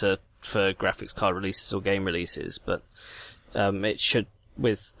quarter for graphics card releases or game releases, but it should,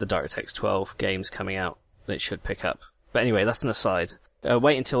 with the DirectX 12 games coming out, it should pick up. But anyway, that's an aside.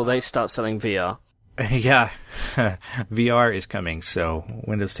 Wait until they start selling VR. Yeah, VR is coming, so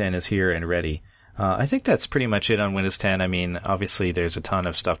Windows 10 is here and ready. I think that's pretty much it on Windows 10. I mean, obviously there's a ton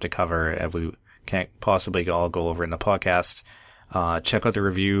of stuff to cover, and we can't possibly all go over in the podcast. Check out the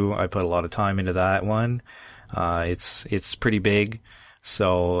review. I put a lot of time into that one. It's pretty big,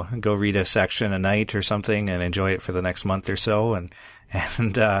 so go read a section a night or something and enjoy it for the next month or so, and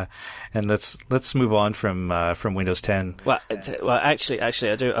let's move on from Windows 10. Well, actually, I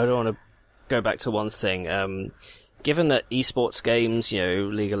don't want to go back to one thing. Given that esports games,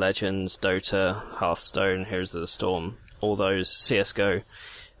 League of Legends, Dota, Hearthstone, Heroes of the Storm, all those, CS:GO,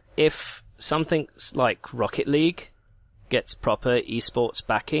 if something like Rocket League gets proper esports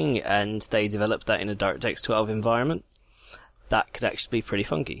backing and they develop that in a DirectX 12 environment, that could actually be pretty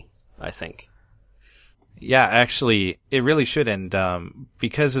funky, I think. Yeah, actually, it really should, and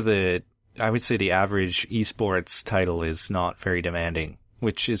because of I would say the average esports title is not very demanding,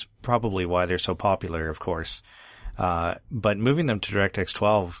 which is probably why they're so popular, of course. But moving them to DirectX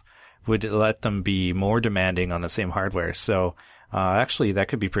 12 would let them be more demanding on the same hardware, so actually that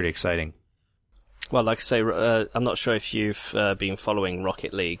could be pretty exciting. Well, like I say, I'm not sure if you've been following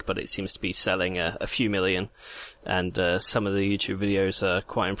Rocket League, but it seems to be selling a few million, and some of the YouTube videos are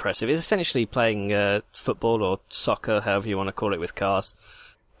quite impressive. It's essentially playing football or soccer, however you want to call it, with cars.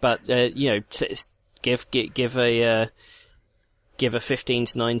 But give a 15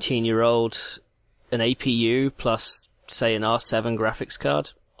 to 19-year-old an APU plus, say, an R7 graphics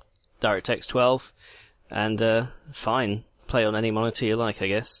card, DirectX 12, and fine, play on any monitor you like, I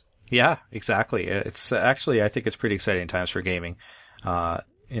guess. Yeah, exactly. It's actually, I think it's pretty exciting times for gaming. Not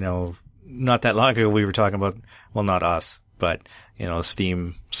that long ago we were talking about, well, not us, but,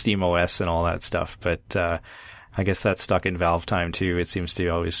 Steam OS and all that stuff. But, I guess that's stuck in Valve time too. It seems to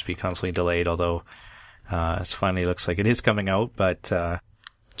always be constantly delayed, although, it finally looks like it is coming out, but,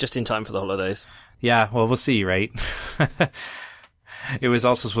 just in time for the holidays. Yeah, well, we'll see, right? It was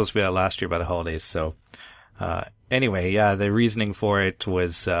also supposed to be out last year by the holidays, so, anyway, yeah, the reasoning for it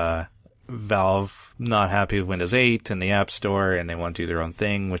was Valve not happy with Windows 8 and the App Store, and they want to do their own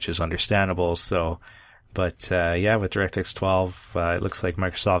thing, which is understandable. So, but yeah, with DirectX 12, it looks like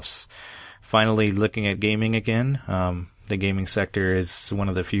Microsoft's finally looking at gaming again. The gaming sector is one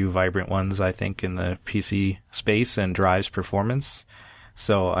of the few vibrant ones, I think, in the PC space and drives performance.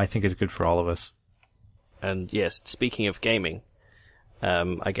 So I think it's good for all of us. And yes, speaking of gaming,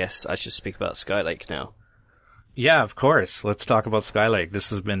 I guess I should speak about Skylake now. Yeah, of course. Let's talk about Skylake. This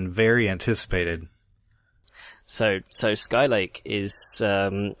has been very anticipated. So Skylake is,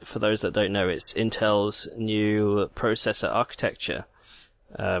 for those that don't know, it's Intel's new processor architecture.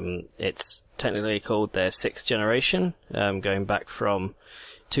 It's technically called their 6th generation, going back from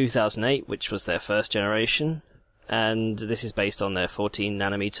 2008, which was their first generation. And this is based on their 14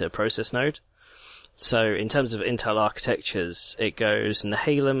 nanometer process node. So in terms of Intel architectures, it goes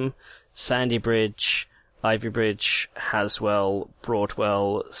Nehalem, Sandy Bridge, Ivy Bridge, Haswell,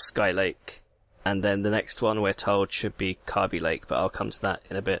 Broadwell, Skylake, and then the next one we're told should be Kaby Lake, but I'll come to that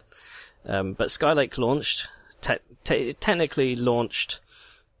in a bit. But Skylake launched, technically launched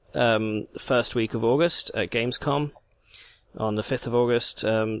the first week of August at Gamescom on the 5th of August.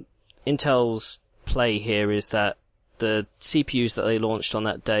 Intel's play here is that the CPUs that they launched on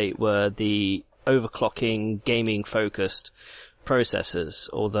that date were the overclocking, gaming-focused processors,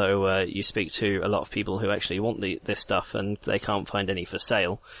 although you speak to a lot of people who actually want this stuff and they can't find any for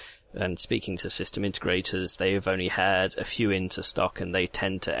sale. And speaking to system integrators, they've only had a few into stock and they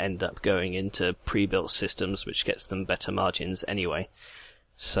tend to end up going into pre-built systems, which gets them better margins anyway.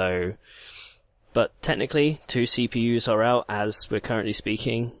 So, but technically, 2 CPUs are out as we're currently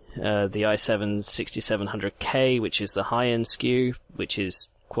speaking. The i7-6700K, which is the high-end SKU, which is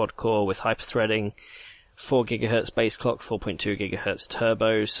quad-core with hyper-threading, 4 GHz base clock, 4.2 GHz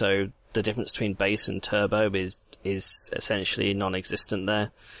turbo, so the difference between base and turbo is essentially non-existent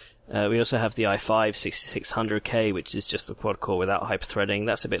there. We also have the i5-6600K, which is just the quad-core without hyper-threading.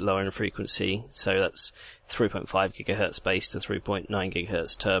 That's a bit lower in frequency, so that's 3.5 GHz base to 3.9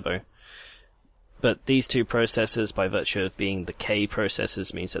 GHz turbo. But these 2 processors, by virtue of being the K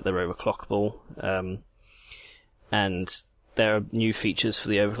processors, means that they're overclockable. And there are new features for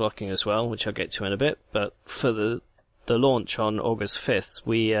the overclocking as well, which I'll get to in a bit. But for the launch on August 5th,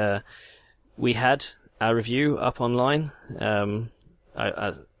 we had our review up online.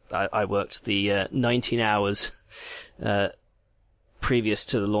 I worked the 19 hours previous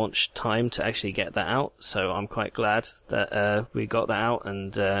to the launch time to actually get that out, so I'm quite glad that we got that out,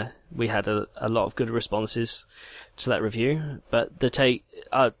 and we had a lot of good responses to that review. But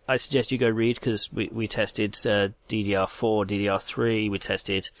I suggest you go read, because we tested DDR4, DDR3, we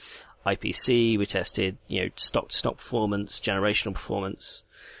tested IPC, we tested stock performance, generational performance.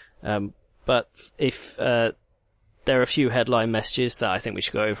 But if there are a few headline messages that I think we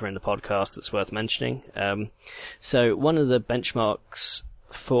should go over in the podcast that's worth mentioning. So one of the benchmarks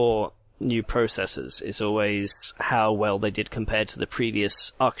for new processors is always how well they did compared to the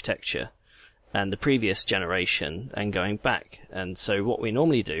previous architecture and the previous generation and going back. And so what we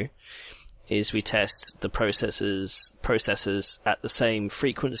normally do is we test the processors at the same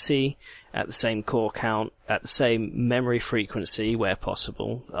frequency, at the same core count, at the same memory frequency where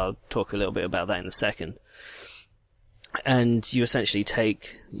possible. I'll talk a little bit about that in a second. And you essentially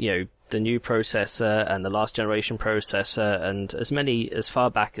take, the new processor and the last generation processor and as far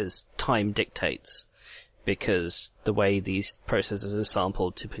back as time dictates, because the way these processors are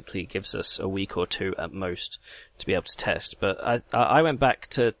sampled typically gives us a week or 2 at most to be able to test. But I went back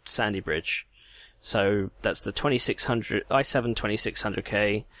to Sandy Bridge. So that's the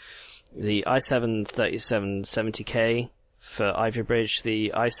i7-2600K, the i7-3770K, for Ivy Bridge,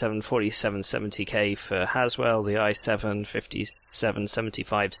 the i7-4770K for Haswell, the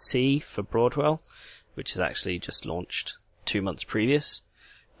i7-5775C for Broadwell, which is actually just launched 2 months previous,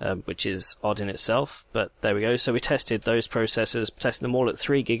 which is odd in itself, but there we go. So we tested those processors, tested them all at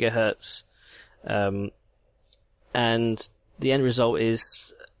 3 GHz, and the end result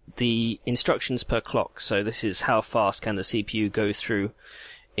is the instructions per clock. So this is how fast can the CPU go through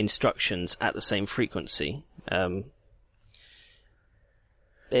instructions at the same frequency.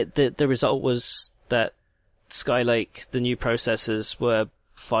 The result was that Skylake, the new processors, were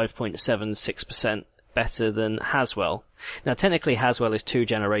 5.76% better than Haswell. Now, technically, Haswell is 2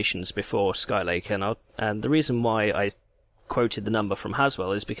 generations before Skylake, and the reason why I quoted the number from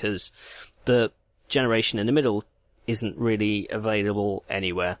Haswell is because the generation in the middle isn't really available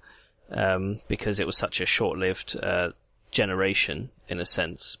anywhere, because it was such a short-lived generation in a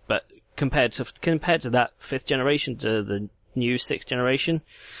sense. But compared to that 5th generation, to the new 6th generation,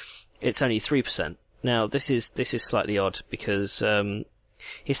 it's only 3%. Now, this is slightly odd because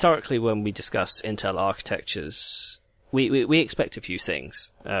historically, when we discuss Intel architectures, we expect a few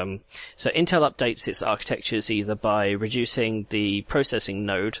things. So Intel updates its architectures either by reducing the processing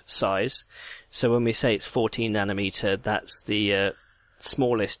node size. So when we say it's 14 nanometer, that's the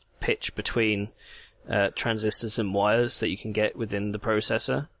smallest pitch between transistors and wires that you can get within the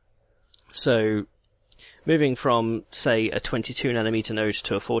processor. So moving from, say, a 22 nanometer node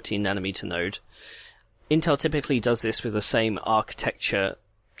to a 14 nanometer node, Intel typically does this with the same architecture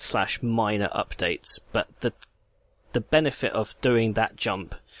 / minor updates, but the benefit of doing that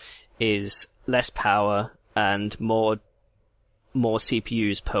jump is less power and more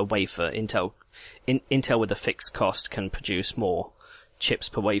CPUs per wafer. Intel with a fixed cost can produce more chips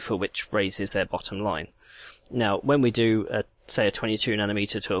per wafer, which raises their bottom line. Now, when we do say a 22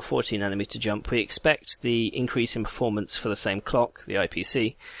 nanometer to a 14 nanometer jump, we expect the increase in performance for the same clock, the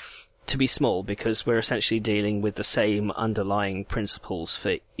IPC, to be small because we're essentially dealing with the same underlying principles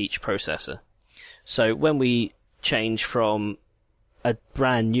for each processor. So when we change from a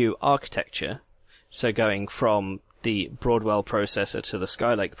brand new architecture, so going from the Broadwell processor to the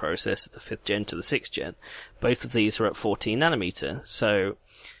Skylake processor, the 5th gen to the 6th gen, both of these are at 14 nanometer. So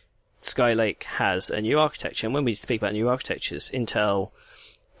Skylake has a new architecture, and when we speak about new architectures, Intel,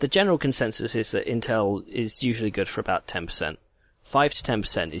 the general consensus is that Intel is usually good for about 10%. 5 to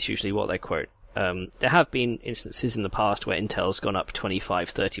 10% is usually what they quote. There have been instances in the past where Intel's gone up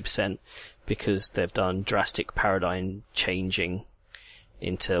 25-30% because they've done drastic paradigm changing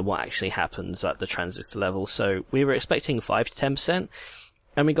into what actually happens at the transistor level. So we were expecting 5 to 10%,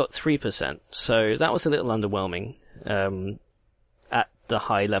 and we got 3%. So that was a little underwhelming at the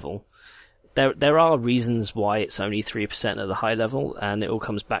high level. There are reasons why it's only 3% at the high level, and it all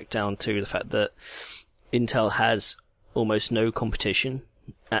comes back down to the fact that Intel has almost no competition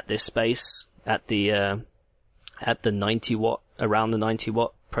at this space, at the 90 watt, around the 90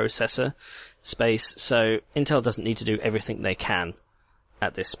 watt processor space. So Intel doesn't need to do everything they can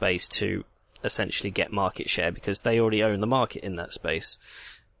at this space to essentially get market share, because they already own the market in that space.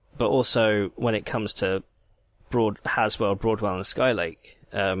 But also, when it comes to Haswell, Broadwell and Skylake,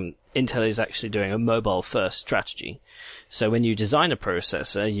 Intel is actually doing a mobile first strategy. So when you design a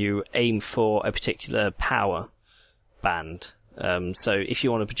processor, you aim for a particular power band. So if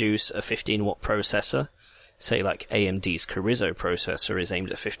you want to produce a 15 watt processor, say like AMD's Carrizo processor is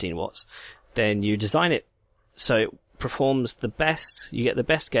aimed at 15 watts, then you design it so it performs the best, you get the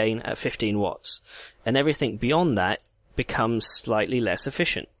best gain at 15 watts. And everything beyond that becomes slightly less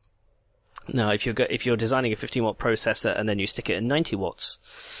efficient. Now, if you're designing a 15 watt processor and then you stick it at 90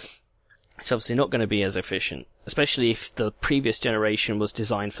 watts, it's obviously not going to be as efficient, especially if the previous generation was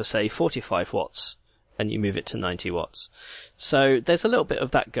designed for, say, 45 watts and you move it to 90 watts. So there's a little bit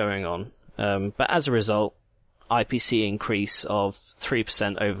of that going on. But as a result, IPC increase of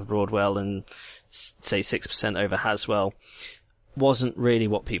 3% over Broadwell and say 6% over Haswell wasn't really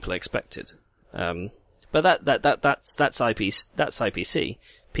what people expected. But that's IPC.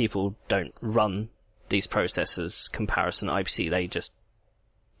 People don't run these processors comparison IPC. They just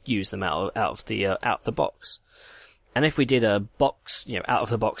use them out of the box. And if we did a box, out of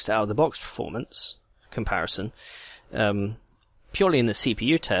the box to out of the box performance comparison, purely in the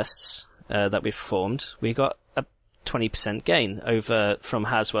CPU tests that we performed, we got a 20% gain over from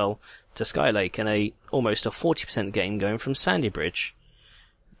Haswell to Skylake, and almost a 40% gain going from Sandy Bridge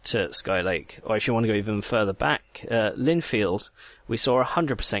to Skylake. Or if you want to go even further back, Linfield, we saw a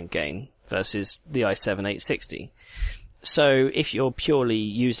 100% gain versus the i7-860. So if you're purely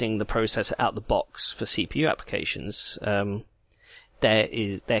using the processor out the box for CPU applications,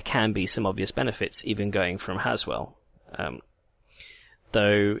 there can be some obvious benefits even going from Haswell.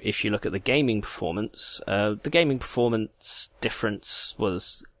 Though if you look at the gaming performance difference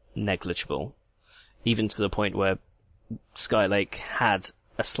was negligible, even to the point where Skylake had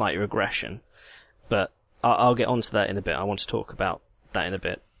a slight regression. But I'll get onto that in a bit. I want to talk about that in a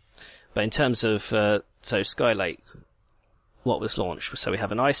bit. But in terms of so Skylake, what was launched? So we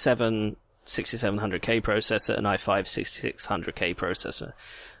have an i7 6700K processor, an i5 6600K processor.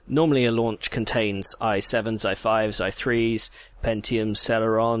 Normally a launch contains i7s, i5s, i3s, Pentium,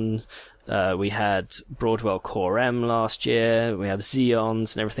 Celeron. We had Broadwell Core M last year. We have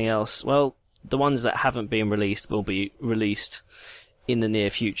Xeons and everything else. Well, the ones that haven't been released will be released in the near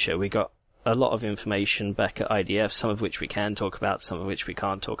future. We got a lot of information back at IDF, some of which we can talk about, some of which we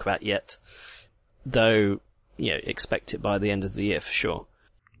can't talk about yet. Though, expect it by the end of the year for sure.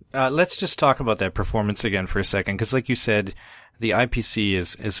 Let's just talk about that performance again for a second, because like you said, the IPC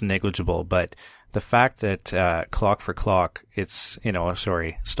is negligible, but the fact that clock for clock, it's,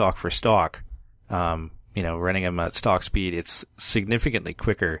 stock for stock, running them at stock speed, it's significantly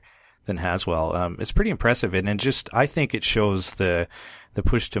quicker than Haswell. It's pretty impressive, and I think it shows the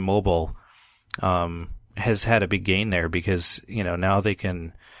push to mobile has had a big gain there, because now they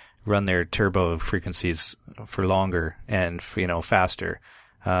can run their turbo frequencies for longer and faster.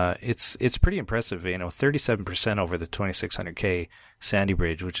 It's pretty impressive, 37% over the 2600K Sandy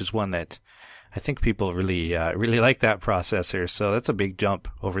Bridge, which is one that I think people really like that processor. So that's a big jump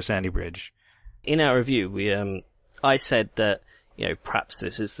over Sandy Bridge. In our review, I said that, perhaps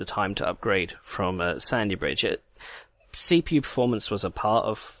this is the time to upgrade from Sandy Bridge. CPU performance was a part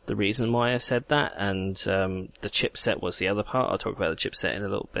of the reason why I said that, and the chipset was the other part. I'll talk about the chipset in a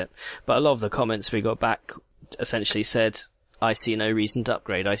little bit. But a lot of the comments we got back essentially said, I see no reason to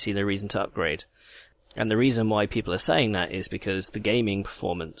upgrade. I see no reason to upgrade. And the reason why people are saying that is because the gaming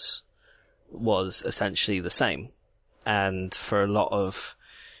performance was essentially the same. And for a lot of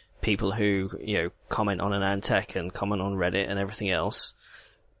people who, comment on AnandTech and comment on Reddit and everything else,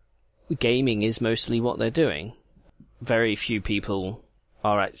 gaming is mostly what they're doing. Very few people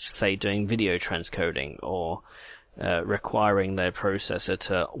are, say, doing video transcoding or requiring their processor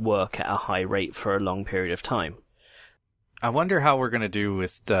to work at a high rate for a long period of time. I wonder how we're going to do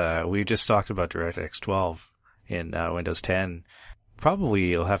with we just talked about DirectX 12 in Windows 10.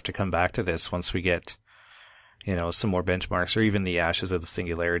 Probably you'll have to come back to this once we get, some more benchmarks, or even the ashes of the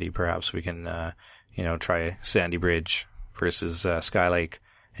Singularity. Perhaps we can, try Sandy Bridge versus Skylake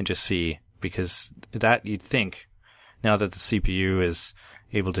and just see, because that you'd think, now that the CPU is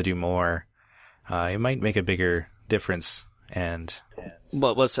able to do more, it might make a bigger difference. And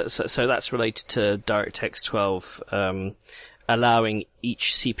so that's related to DirectX 12, allowing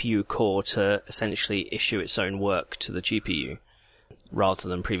each CPU core to essentially issue its own work to the GPU, rather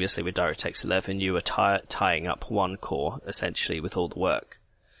than previously with DirectX 11 you were tying up one core essentially with all the work.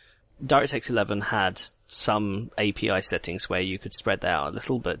 DirectX 11 had some API settings where you could spread that out a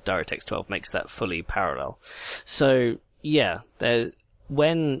little, but DirectX 12 makes that fully parallel. So yeah,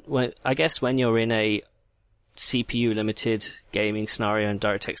 when you're in a CPU limited gaming scenario in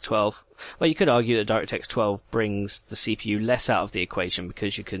DirectX 12, well, you could argue that DirectX 12 brings the CPU less out of the equation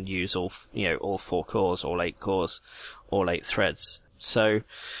because you can use all 4 cores, all 8 cores, all 8 threads. So,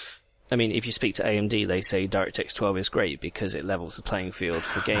 I mean, if you speak to AMD, they say DirectX 12 is great because it levels the playing field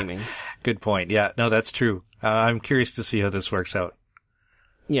for gaming. Good point. Yeah, no, that's true. I'm curious to see how this works out.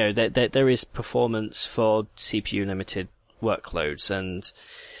 There is performance for CPU limited workloads, and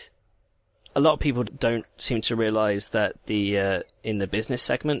a lot of people don't seem to realize that in the business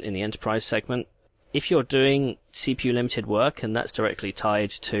segment, in the enterprise segment, if you're doing CPU limited work and that's directly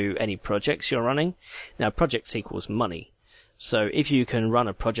tied to any projects you're running, now projects equals money. So if you can run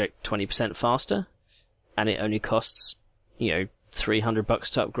a project 20% faster and it only costs,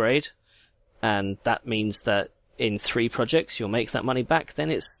 $300 to upgrade, and that means that in 3 projects you'll make that money back,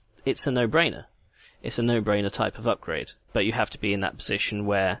 then it's a no-brainer. It's a no-brainer type of upgrade. But you have to be in that position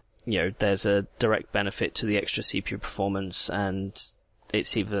where there's a direct benefit to the extra CPU performance, and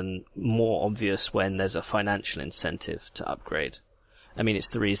it's even more obvious when there's a financial incentive to upgrade. I mean, it's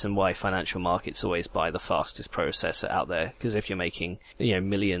the reason why financial markets always buy the fastest processor out there, because if you're making,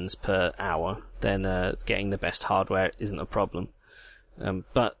 millions per hour, then getting the best hardware isn't a problem.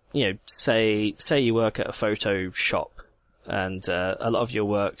 But, say you work at a photo shop, and a lot of your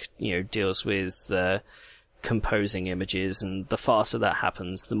work, deals with composing images, and the faster that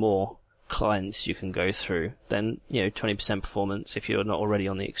happens, the more clients you can go through. Then 20% performance, if you're not already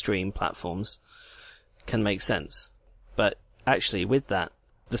on the extreme platforms, can make sense. But actually, with that,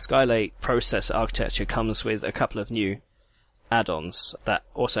 the Skylake processor architecture comes with a couple of new add-ons that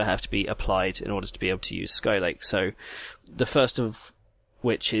also have to be applied in order to be able to use Skylake. So the first of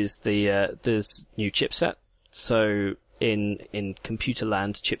which is this new chipset. So in computer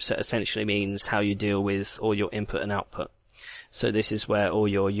land, chipset essentially means how you deal with all your input and output. So this is where all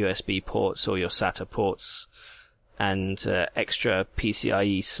your USB ports, all your SATA ports, and extra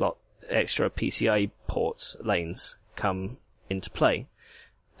PCIe ports, lanes, come into play.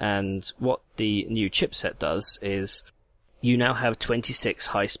 And what the new chipset does is you now have 26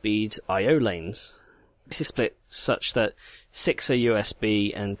 high-speed I/O lanes. This is split such that 6 are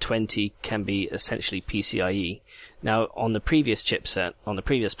USB and 20 can be essentially PCIe. Now, on the previous chipset, on the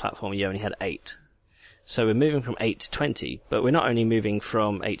previous platform, you only had 8. So we're moving from 8 to 20, but we're not only moving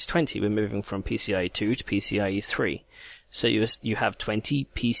from 8 to 20, we're moving from PCIe 2 to PCIe 3. So you have 20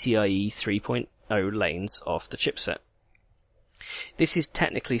 PCIe 3.0 lanes off the chipset. This is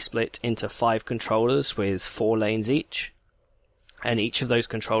technically split into 5 controllers with 4 lanes each, and each of those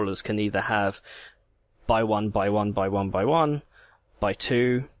controllers can either have by 1, by 1, by 1, by 1, by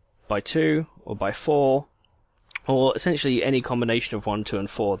 2, or by 4, or essentially any combination of 1, 2, and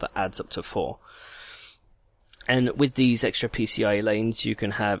 4 that adds up to 4. And with these extra PCIe lanes, you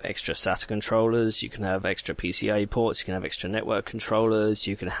can have extra SATA controllers, you can have extra PCIe ports, you can have extra network controllers,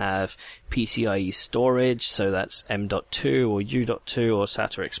 you can have PCIe storage, so that's M.2 or U.2 or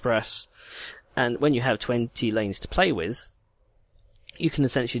SATA Express. And when you have 20 lanes to play with, you can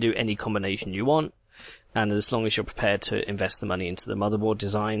essentially do any combination you want, and as long as you're prepared to invest the money into the motherboard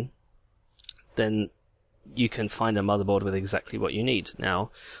design, then you can find a motherboard with exactly what you need. Now,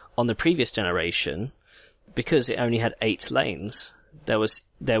 on the previous generation, because it only had 8 lanes,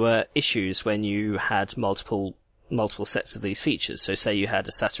 there were issues when you had multiple sets of these features. So say you had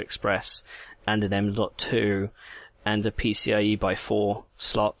a SATA Express and an M.2 and a PCIe by 4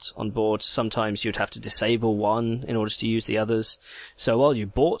 slot on board. Sometimes you'd have to disable one in order to use the others. So while you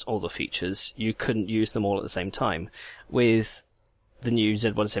bought all the features, you couldn't use them all at the same time. With the new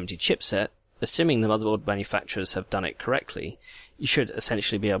Z170 chipset, assuming the motherboard manufacturers have done it correctly, you should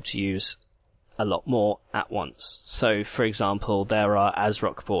essentially be able to use a lot more at once. So, for example, there are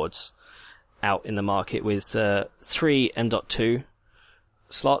ASRock boards, out in the market with 3 M.2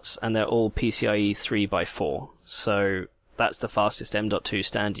 slots, and they're all PCIe 3x4. So that's the fastest M.2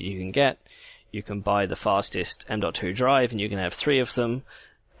 standard you can get. You can buy the fastest M.2 drive, and you can have 3 of them,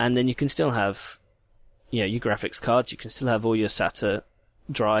 and then you can still have, your graphics cards, you can still have all your SATA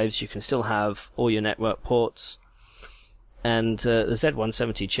drives, you can still have all your network ports, and the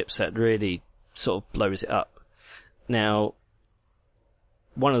Z170 chipset really sort of blows it up. Now,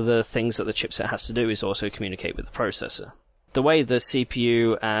 one of the things that the chipset has to do is also communicate with the processor. The way the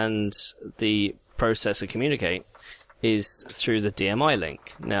CPU and the processor communicate is through the DMI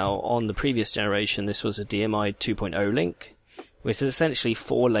link. Now, on the previous generation, this was a DMI 2.0 link, which is essentially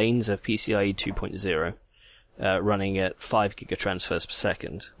 4 lanes of PCIe 2.0, running at 5 gigatransfers per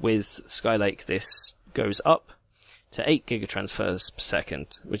second. With Skylake, this goes up to 8 gigatransfers per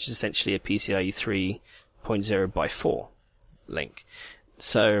second, which is essentially a PCIe 3.0 by 4 link.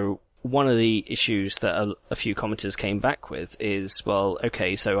 So one of the issues that a few commenters came back with is, well,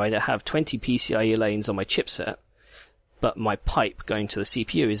 okay, so I have 20 PCIe lanes on my chipset, but my pipe going to the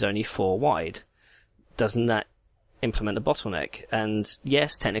CPU is only 4 wide. Doesn't that implement a bottleneck? And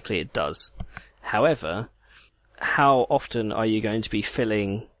yes, technically it does. However, how often are you going to be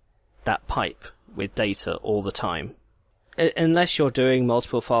filling that pipe with data all the time? Unless you're doing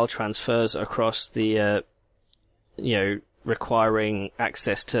multiple file transfers across the, requiring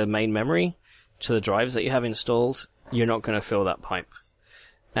access to main memory, to the drives that you have installed, you're not going to fill that pipe.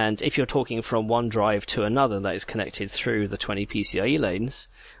 And if you're talking from one drive to another that is connected through the 20 PCIe lanes,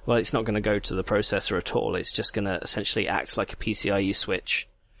 well, it's not going to go to the processor at all. It's just going to essentially act like a PCIe switch,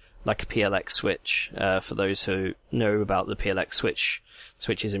 like a PLX switch, for those who know about the PLX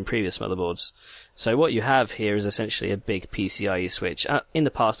switches in previous motherboards. So what you have here is essentially a big PCIe switch. In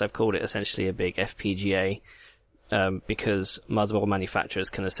the past, I've called it essentially a big FPGA, because motherboard manufacturers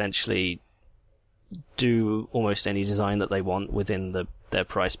can essentially do almost any design that they want within their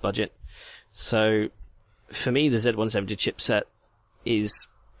price budget. So for me, the Z170 chipset is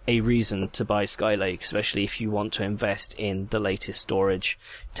a reason to buy Skylake, especially if you want to invest in the latest storage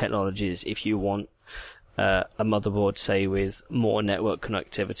technologies, if you want a motherboard, say, with more network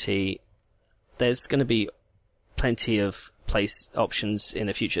connectivity. There's going to be plenty of place options in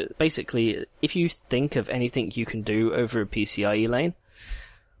the future. Basically, if you think of anything you can do over a PCIe lane,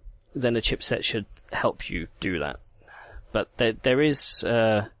 then a chipset should help you do that. But there is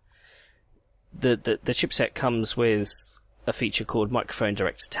the chipset comes with a feature called Microphone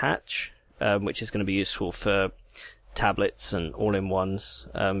Direct Attach, which is going to be useful for tablets and all-in-ones,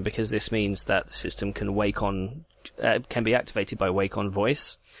 because this means that the system can can be activated by wake on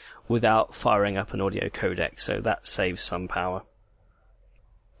voice without firing up an audio codec, so that saves some power.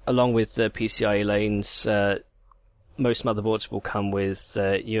 Along with the PCIe lanes, most motherboards will come with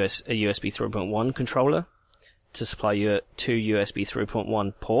a USB 3.1 controller to supply you 2 USB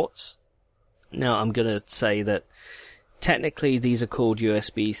 3.1 ports. Now, I'm going to say that technically these are called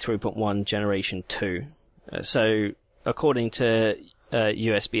USB 3.1 Generation 2. So, according to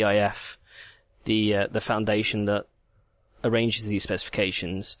USB-IF, the foundation that arranges these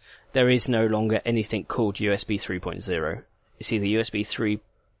specifications, there is no longer anything called USB 3.0. It's either USB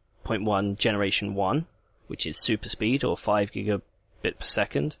 3.1 Generation 1, which is super speed, or 5 gigabit per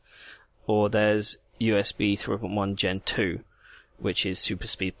second, or there's USB 3.1 Gen 2, which is super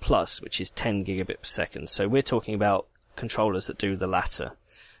speed plus, which is 10 gigabit per second. So we're talking about controllers that do the latter.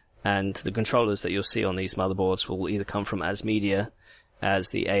 And the controllers that you'll see on these motherboards will either come from ASMedia as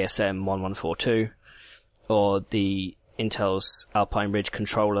the ASM 1142, or the Intel's Alpine Ridge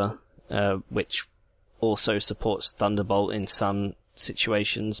controller, which also supports Thunderbolt in some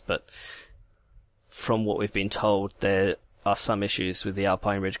situations, but from what we've been told, there are some issues with the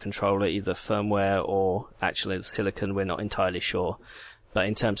Alpine Ridge controller, either firmware or actually the silicon, we're not entirely sure. But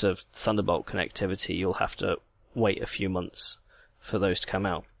in terms of Thunderbolt connectivity, you'll have to wait a few months for those to come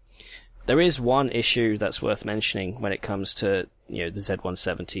out. There is one issue that's worth mentioning when it comes to, the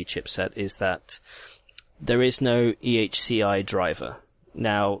Z170 chipset, is that there is no EHCI driver.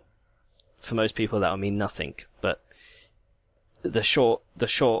 Now, for most people that will mean nothing, but the short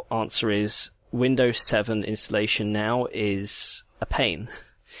answer is Windows 7 installation now is a pain.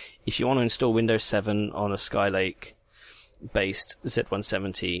 If you want to install Windows 7 on a Skylake based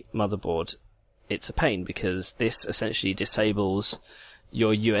Z170 motherboard, it's a pain because this essentially disables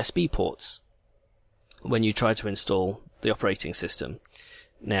your USB ports when you try to install the operating system.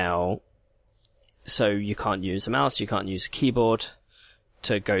 Now, so you can't use a mouse, you can't use a keyboard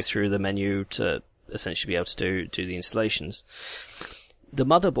to go through the menu to essentially be able to do the installations. The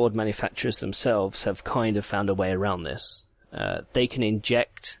motherboard manufacturers themselves have kind of found a way around this. They can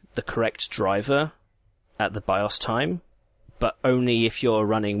inject the correct driver at the BIOS time, but only if you're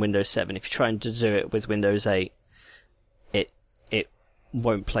running Windows 7. If you're trying to do it with Windows 8, it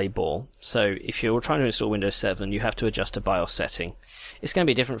won't play ball. So if you're trying to install Windows 7, you have to adjust a BIOS setting. It's going to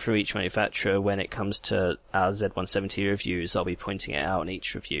be different for each manufacturer. When it comes to our Z170 reviews, I'll be pointing it out in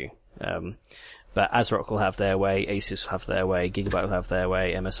each review. But ASRock will have their way, Asus will have their way, Gigabyte will have their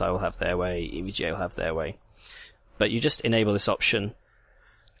way, MSI will have their way, EVGA will have their way. But you just enable this option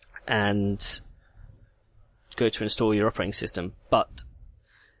and go to install your operating system. But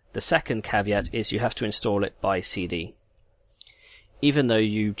the second caveat is you have to install it by CD. Even though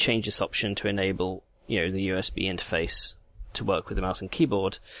you change this option to enable, the USB interface to work with the mouse and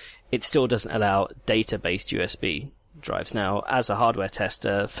keyboard, it still doesn't allow data-based USB drives. Now, as a hardware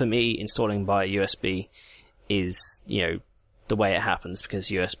tester, for me, installing by USB is, the way it happens, because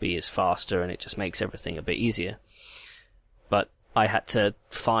USB is faster and it just makes everything a bit easier. But I had to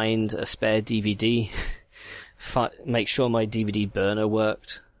find a spare DVD, make sure my DVD burner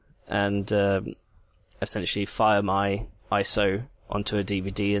worked, and essentially fire my ISO onto a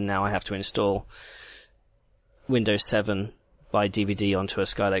DVD, and now I have to install Windows 7 by DVD onto a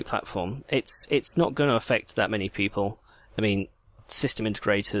Skylake platform. It's not going to affect that many people. I mean, system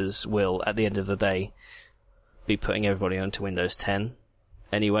integrators will, at the end of the day, be putting everybody onto Windows 10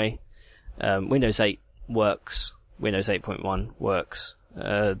 anyway. Windows 8 works. Windows 8.1 works.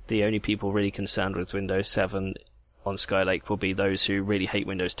 The only people really concerned with Windows 7 on Skylake will be those who really hate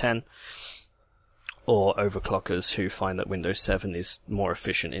Windows 10, or overclockers who find that Windows 7 is more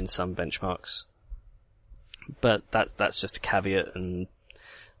efficient in some benchmarks. But that's just a caveat, and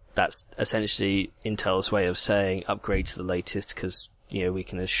that's essentially Intel's way of saying upgrade to the latest, because we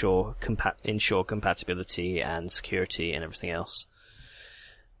can ensure compatibility and security and everything else.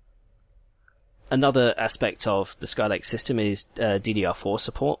 Another aspect of the Skylake system is DDR4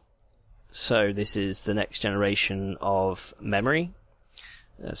 support. So this is the next generation of memory.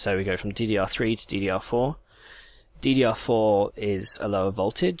 So we go from DDR3 to DDR4. DDR4 is a lower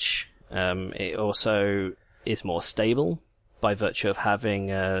voltage. It also is more stable by virtue of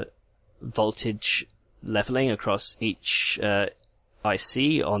having voltage leveling across each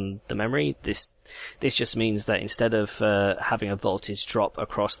IC on the memory. This just means that instead of having a voltage drop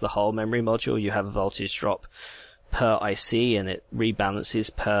across the whole memory module, you have a voltage drop per IC, and it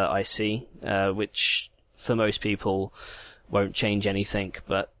rebalances per IC, which for most people won't change anything,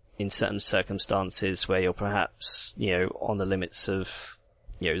 but in certain circumstances where you're perhaps, on the limits of,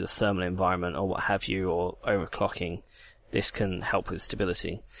 the thermal environment or what have you, or overclocking, this can help with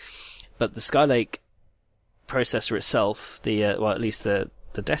stability. But the Skylake processor itself, at least the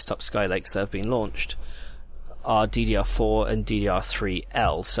desktop Skylakes that have been launched, are DDR4 and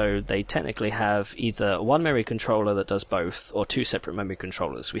DDR3L, so they technically have either one memory controller that does both, or two separate memory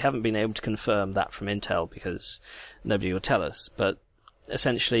controllers. We haven't been able to confirm that from Intel because nobody will tell us, but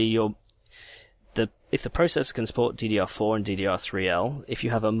essentially if the processor can support DDR4 and DDR3L, if you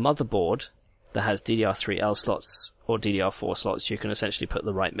have a motherboard that has DDR3L slots or DDR4 slots, you can essentially put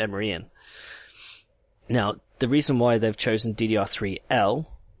the right memory in. Now, the reason why they've chosen DDR3L,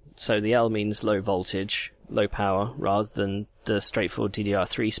 so the L means low voltage, low power, rather than the straightforward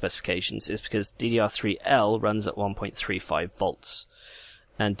DDR3 specifications, is because DDR3L runs at 1.35 volts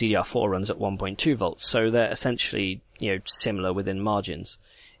and DDR4 runs at 1.2 volts, so they're essentially, similar within margins.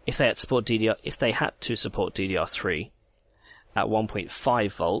 If they had to support DDR3 at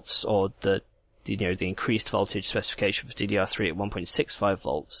 1.5 volts, or the increased voltage specification for DDR3 at 1.65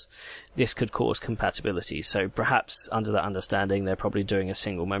 volts, this could cause compatibility. So perhaps under that understanding, they're probably doing a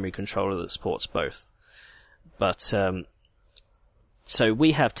single memory controller that supports both. But so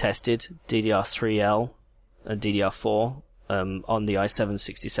we have tested DDR3L and DDR4 on the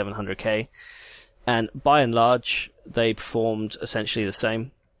i7-6700K, and by and large, they performed essentially the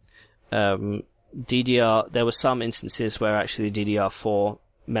same. There were some instances where actually DDR4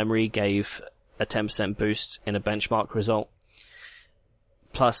 memory gave a 10% boost in a benchmark result.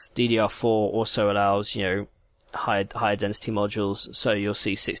 Plus, DDR4 also allows, higher density modules, so you'll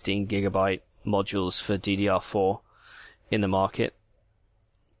see 16 gigabyte modules for DDR4 in the market.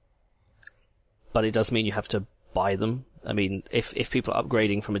 But it does mean you have to buy them. I mean, if people are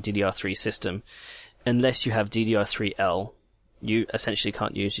upgrading from a DDR3 system, unless you have DDR3L, you essentially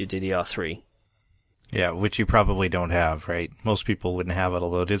can't use your DDR3. Yeah, which you probably don't have, right? Most people wouldn't have it,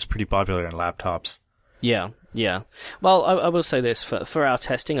 although it is pretty popular in laptops. Yeah. Well, I will say this, for our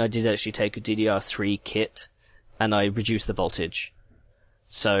testing, I did actually take a DDR3 kit, and I reduced the voltage.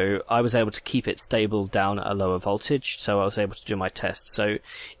 So I was able to keep it stable down at a lower voltage, so I was able to do my test. So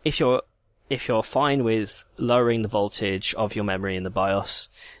if you're if you're fine with lowering the voltage of your memory in the BIOS,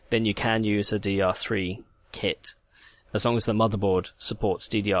 then you can use a DDR3 kit, as long as the motherboard supports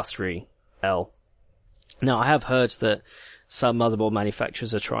DDR3L. Now, I have heard that some motherboard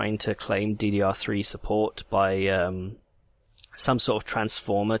manufacturers are trying to claim DDR3 support by some sort of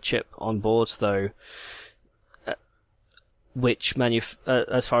transformer chip on board, though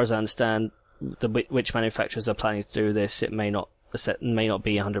as far as I understand, which manufacturers are planning to do this, it may not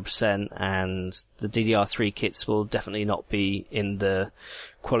be 100%, and the DDR3 kits will definitely not be in the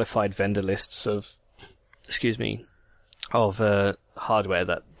qualified vendor lists of hardware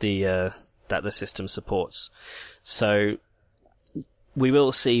that the system supports. So we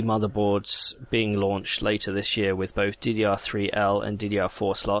will see motherboards being launched later this year with both DDR3L and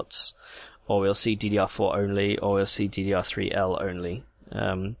DDR4 slots, or we'll see DDR4 only, or we'll see DDR3L only.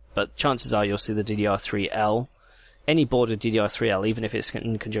 But chances are you'll see the DDR3L. Any board with DDR3L, even if it's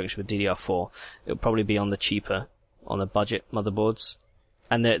in conjunction with DDR4, it'll probably be on the budget motherboards.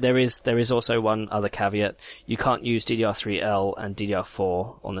 And there is also one other caveat. You can't use DDR3L and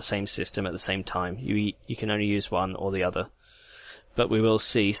DDR4 on the same system at the same time. You can only use one or the other. But we will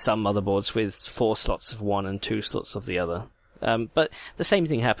see some motherboards with 4 slots of one and 2 slots of the other. But the same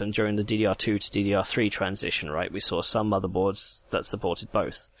thing happened during the DDR2 to DDR3 transition, right? We saw some motherboards that supported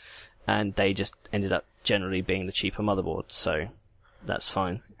both, and they just ended up generally being the cheaper motherboards, so that's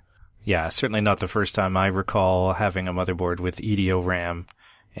fine. Yeah, certainly not the first time I recall having a motherboard with EDO RAM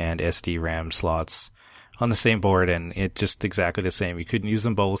and SD RAM slots on the same board, and it just exactly the same. You couldn't use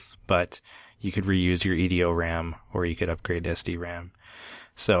them both, but you could reuse your EDO RAM, or you could upgrade to SD RAM.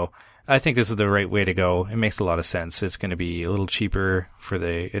 So I think this is the right way to go. It makes a lot of sense. It's going to be a little cheaper for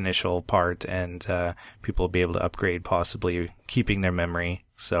the initial part, and people will be able to upgrade, possibly keeping their memory.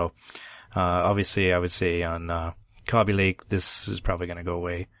 So obviously I would say on Kaby Lake, this is probably going to go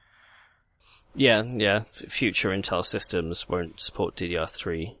away. Yeah. Future Intel systems won't support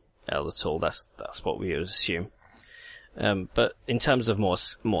DDR3L at all. That's what we would assume. But in terms of more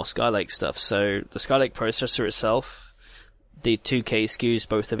Skylake stuff, so the Skylake processor itself, the 2K SKUs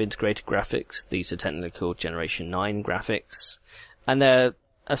both have integrated graphics. These are technically called Generation 9 graphics, and they're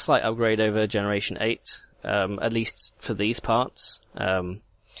a slight upgrade over Generation 8, at least for these parts.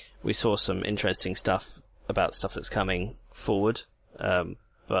 We saw some interesting stuff about stuff that's coming forward,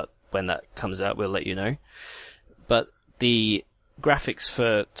 but when that comes out, we'll let you know. But the graphics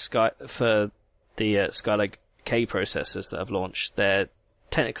for the Skylake K processors that have launched, they're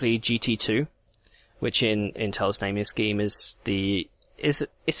technically GT2, which in Intel's naming scheme is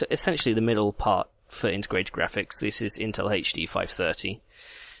essentially the middle part for integrated graphics. This is Intel HD 530.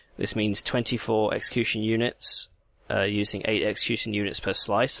 This means 24 execution units, using 8 execution units per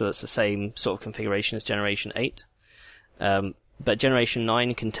slice, so that's the same sort of configuration as Generation 8. But Generation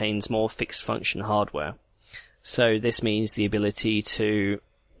 9 contains more fixed function hardware. So this means the ability to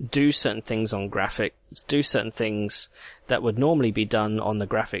do certain things on graphics, do certain things that would normally be done on the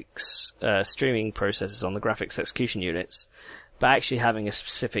graphics streaming processors, on the graphics execution units, but actually having a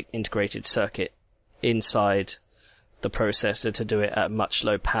specific integrated circuit inside the processor to do it at much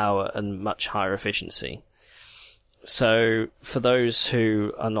low power and much higher efficiency. So for those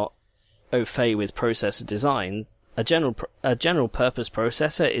who are not au fait with processor design, a general purpose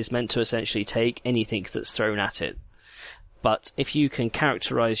processor is meant to essentially take anything that's thrown at it. But if you can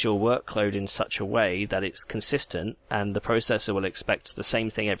characterize your workload in such a way that it's consistent and the processor will expect the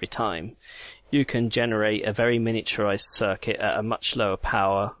same thing every time, you can generate a very miniaturized circuit at a much lower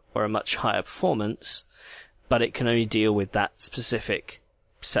power or a much higher performance, but it can only deal with that specific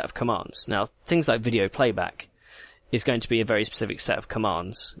set of commands. Now, things like video playback is going to be a very specific set of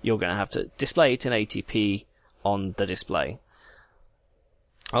commands. You're going to have to display it in ATP on the display,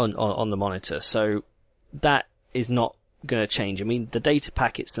 on the monitor. So that is not going to change. I mean, the data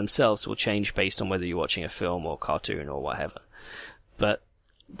packets themselves will change based on whether you're watching a film or cartoon or whatever. But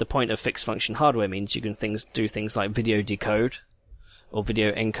the point of fixed function hardware means you can do things like video decode or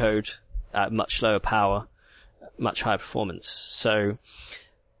video encode at much lower power, much higher performance. So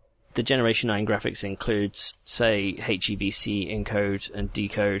the Generation 9 graphics includes, say, HEVC encode and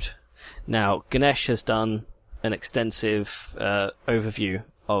decode. Now, Ganesh has done an extensive overview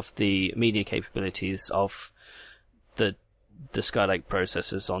of the media capabilities of the Skylake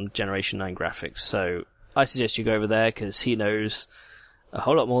processors on Generation 9 graphics. So I suggest you go over there because he knows a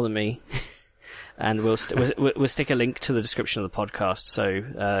whole lot more than me. And we'll stick a link to the description of the podcast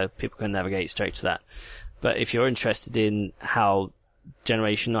so people can navigate straight to that. But if you're interested in how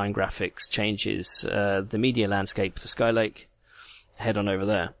Generation 9 graphics changes the media landscape for Skylake, head on over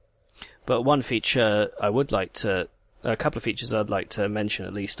there. But one feature I would like to a couple of features I'd like to mention,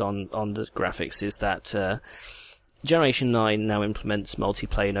 at least on the graphics, is that Generation 9 now implements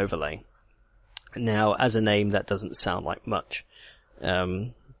multi-plane overlay. Now, as a name, that doesn't sound like much.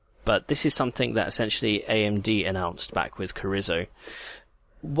 But this is something that essentially AMD announced back with Carrizo.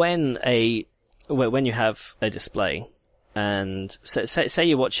 When you have a display, and say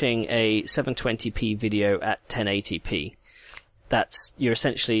you're watching a 720p video at 1080p, you're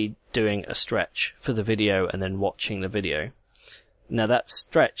essentially doing a stretch for the video and then watching the video. Now that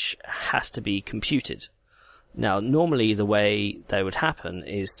stretch has to be computed. Now normally the way that would happen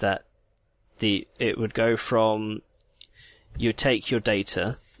is that it would go from, you take your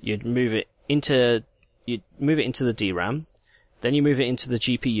data, you'd move it into the DRAM, then you move it into the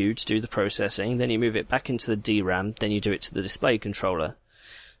GPU to do the processing, then you move it back into the DRAM, then you do it to the display controller.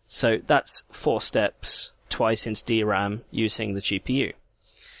 So that's 4 steps, twice into DRAM using the GPU.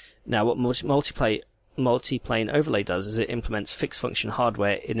 Now what multi-plane overlay does is it implements fixed function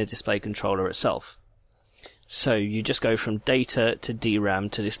hardware in a display controller itself. So you just go from data to DRAM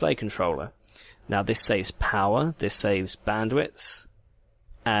to display controller. Now this saves power, this saves bandwidth,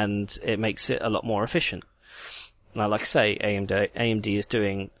 and it makes it a lot more efficient. Now, like I say, AMD is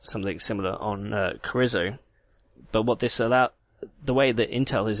doing something similar on Carrizo, but what this the way that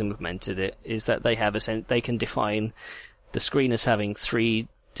Intel has implemented it is that they can define the screen as having 3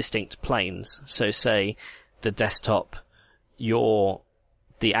 distinct planes. So, say the desktop,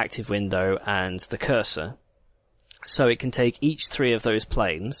 the active window, and the cursor. So it can take each 3 of those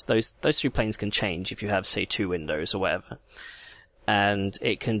planes. Those 3 planes can change if you have, say, 2 windows or whatever. And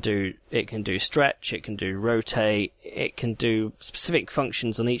it can do stretch, it can do rotate, it can do specific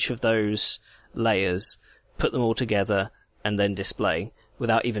functions on each of those layers, put them all together, and then display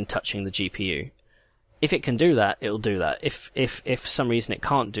without even touching the GPU. If it can do that, it'll do that. If for some reason it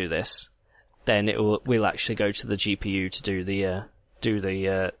can't do this, then we'll actually go to the GPU to do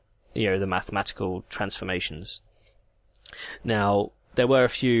the mathematical transformations. Now, there were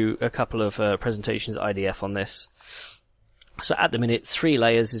a couple of presentations at IDF on this. So at the minute, 3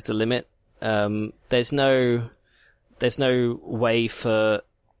 layers is the limit. There's no way for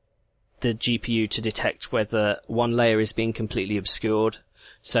the GPU to detect whether one layer is being completely obscured.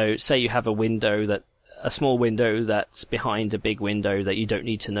 So say you have a small window that's behind a big window that you don't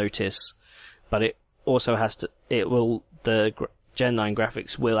need to notice, but it also the Gen 9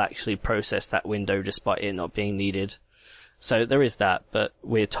 graphics will actually process that window despite it not being needed. So there is that, but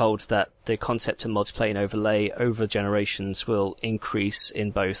we're told that the concept of multi-plane overlay over generations will increase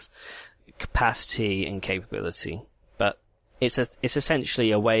in both capacity and capability. But it's essentially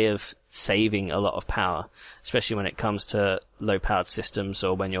a way of saving a lot of power, especially when it comes to low-powered systems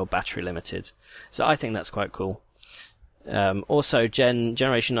or when you're battery limited. So I think that's quite cool. Also,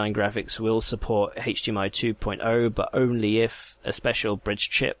 Generation 9 graphics will support HDMI 2.0, but only if a special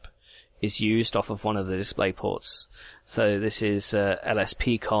bridge chip is used off of one of the display ports. So this is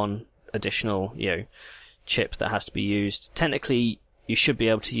LSPCon additional, chip that has to be used. Technically, you should be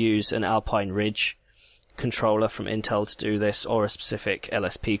able to use an Alpine Ridge controller from Intel to do this, or a specific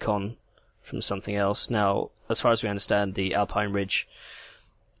LSPCon from something else. Now, as far as we understand, the Alpine Ridge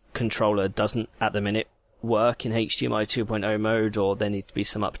controller doesn't at the minute work in HDMI 2.0 mode, or there needs to be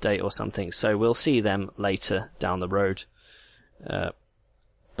some update or something. So we'll see them later down the road.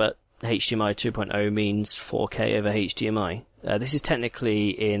 But HDMI 2.0 means 4K over HDMI. This is technically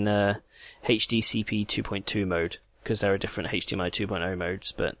in HDCP 2.2 mode, because there are different HDMI 2.0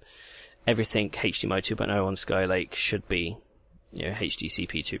 modes, but everything HDMI 2.0 on Skylake should be,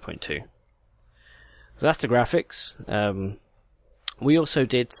 HDCP 2.2. So that's the graphics. We also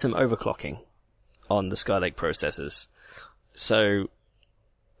did some overclocking on the Skylake processors. So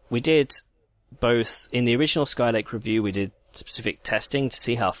we did both in the original Skylake review, we did specific testing to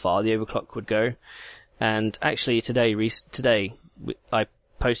see how far the overclock would go. And actually today I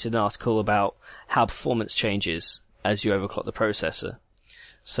posted an article about how performance changes as you overclock the processor.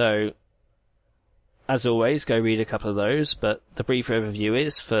 So, as always, go read a couple of those, but the brief overview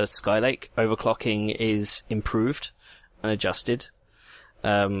is, for Skylake, overclocking is improved and adjusted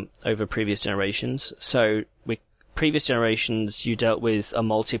over previous generations. So, with previous generations, you dealt with a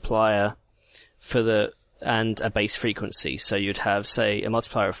multiplier and a base frequency. So you'd have, say, a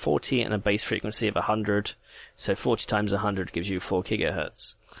multiplier of 40 and a base frequency of 100. So 40 times 100 gives you 4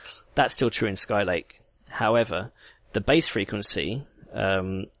 gigahertz. That's still true in Skylake. However, the base frequency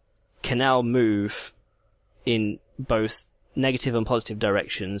can now move in both negative and positive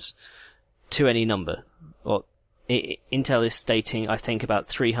directions to any number. Or Intel is stating, I think, about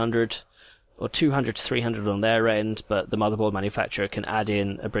 300 or 200 to 300 on their end, but the motherboard manufacturer can add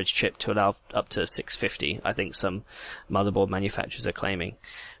in a bridge chip to allow up to 650. I think some motherboard manufacturers are claiming.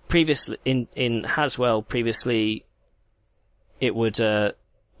 Previously, in Haswell, previously, it would,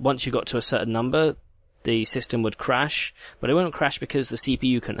 once you got to a certain number, the system would crash, but it wouldn't crash because the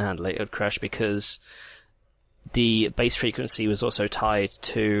CPU couldn't handle it. It would crash because the base frequency was also tied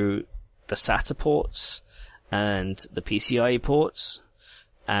to the SATA ports and the PCIe ports,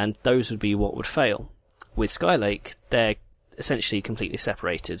 and those would be what would fail. With Skylake, they're essentially completely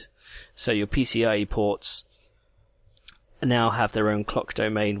separated. So your PCIe ports now have their own clock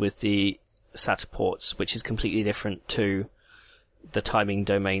domain with the SATA ports, which is completely different to the timing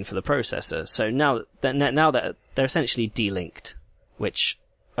domain for the processor. So now that they're essentially delinked, which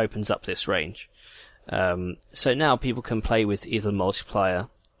opens up this range. So now people can play with either multiplier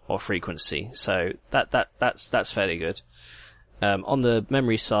or frequency. So that's fairly good. On the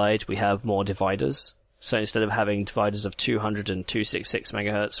memory side, we have more dividers. So instead of having dividers of 200 and 266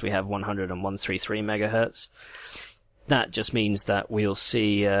 megahertz, we have 100 and 133 megahertz. That just means that we'll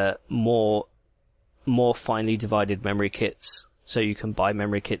see more finely divided memory kits. So you can buy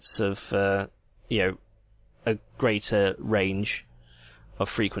memory kits of a greater range of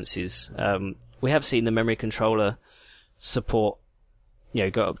frequencies. We have seen the memory controller support,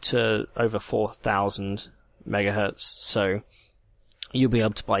 go up to over 4,000 megahertz. So you'll be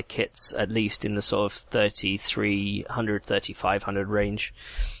able to buy kits at least in the sort of 3,300, 3,500 range.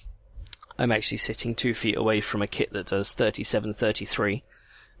 I'm actually sitting 2 feet away from a kit that does 3733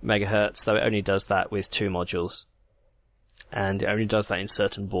 megahertz, though it only does that with 2 modules. And it only does that in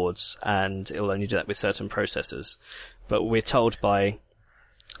certain boards, and it will only do that with certain processors. But we're told by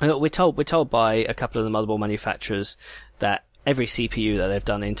a couple of the motherboard manufacturers that every CPU that they've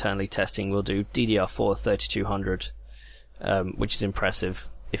done internally testing will do DDR4 3200, which is impressive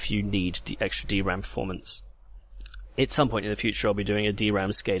if you need extra DRAM performance. At some point in the future, I'll be doing a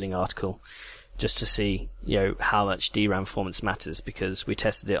DRAM scaling article just to see, how much DRAM performance matters, because we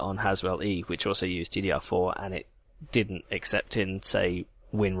tested it on Haswell E, which also used DDR4, and it didn't accept in, say,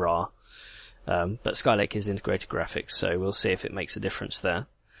 WinRAR. But Skylake is integrated graphics, so we'll see if it makes a difference there.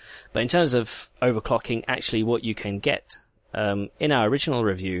 But in terms of overclocking, actually what you can get, in our original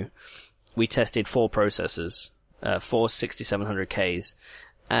review, we tested 4 processors, 4 6700Ks,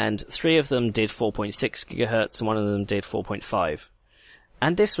 and 3 of them did 4.6 gigahertz and 1 of them did 4.5.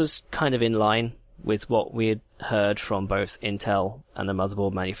 And this was kind of in line with what we had heard from both Intel and the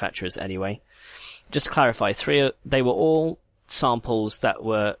motherboard manufacturers anyway. Just to clarify, they were all samples that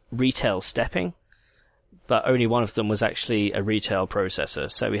were retail stepping, but only one of them was actually a retail processor.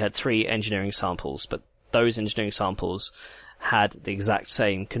 So we had 3 engineering samples, but those engineering samples had the exact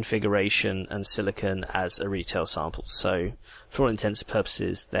same configuration and silicon as a retail sample. So for all intents and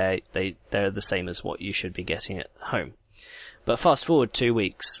purposes, they're the same as what you should be getting at home. But fast forward 2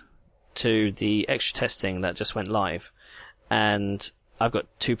 weeks to the extra testing that just went live, and I've got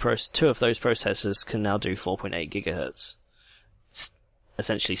 2 of those processors can now do 4.8 gigahertz.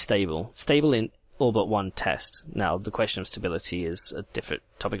 Essentially stable in all but one test. Now, the question of stability is a different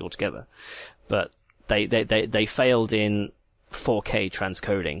topic altogether. But they failed in 4K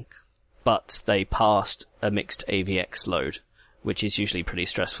transcoding, but they passed a mixed AVX load, which is usually pretty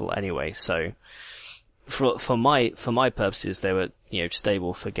stressful anyway. So for my purposes, they were,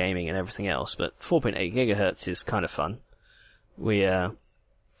 stable for gaming and everything else, but 4.8 gigahertz is kind of fun. We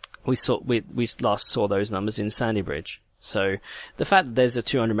last saw those numbers in Sandy Bridge. So the fact that there's a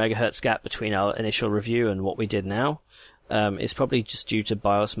 200 megahertz gap between our initial review and what we did now, is probably just due to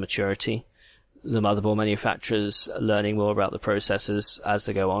BIOS maturity. The motherboard manufacturers learning more about the processors as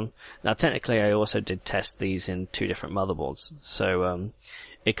they go on. Now, technically, I also did test these in 2 different motherboards, so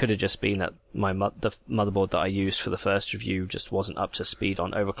it could have just been that the motherboard that I used for the first review just wasn't up to speed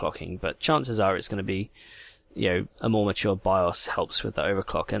on overclocking. But chances are it's going to be, a more mature BIOS helps with the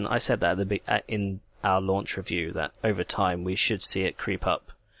overclock. And I said that in our launch review that over time we should see it creep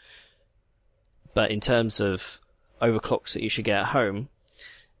up. But in terms of overclocks that you should get at home,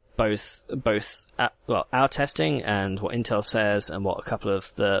 both our testing and what Intel says and what a couple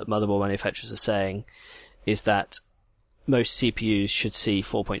of the motherboard manufacturers are saying is that most CPUs should see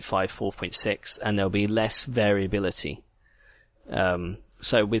 4.5, 4.6, and there'll be less variability.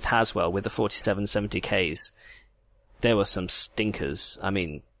 So with Haswell, with the 4770Ks, there were some stinkers. I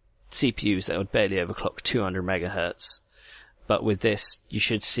mean, CPUs that would barely overclock 200 megahertz. But with this, you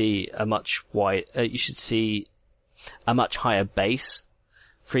should see a much higher base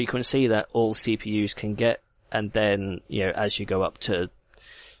frequency that all CPUs can get, and then, as you go up to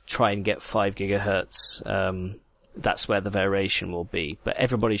try and get 5 gigahertz, that's where the variation will be. But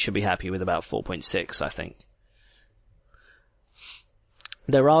everybody should be happy with about 4.6, I think.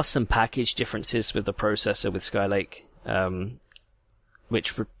 There are some package differences with the processor with Skylake,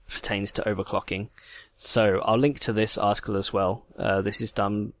 which pertains to overclocking. So I'll link to this article as well. This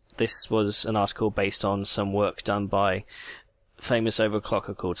was an article based on some work done by famous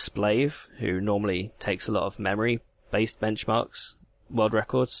overclocker called Splave, who normally takes a lot of memory-based benchmarks, world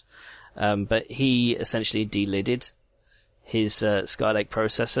records. But he essentially delidded his Skylake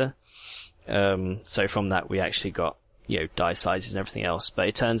processor. So from that we actually got, die sizes and everything else. But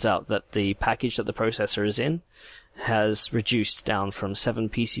it turns out that the package that the processor is in has reduced down from 7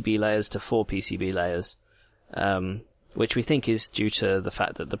 PCB layers to 4 PCB layers, which we think is due to the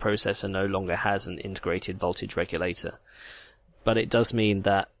fact that the processor no longer has an integrated voltage regulator. But it does mean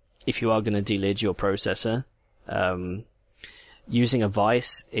that if you are going to delid your processor, using a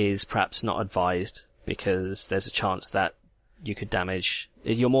vice is perhaps not advised, because there's a chance that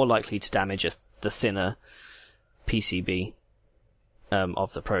you're more likely to damage the thinner PCB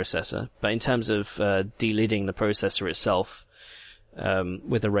of the processor. But in terms of delidding the processor itself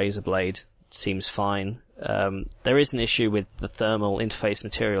with a razor blade, seems fine. There is an issue with the thermal interface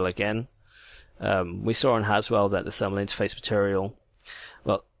material again. We saw on Haswell that the thermal interface material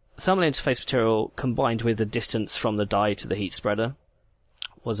combined with the distance from the die to the heat spreader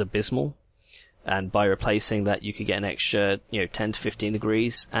was abysmal. And by replacing that, you could get an extra, 10 to 15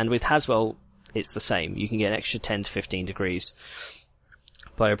 degrees. And with Haswell, it's the same. You can get an extra 10 to 15 degrees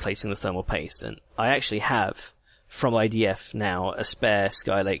by replacing the thermal paste. And I actually have, from IDF now, a spare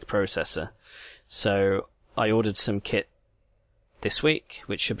Skylake processor. So I ordered some kit this week,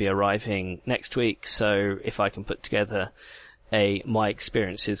 which should be arriving next week. So if I can put together my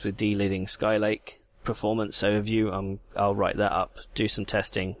experiences with delidding Skylake performance overview, I'll write that up, do some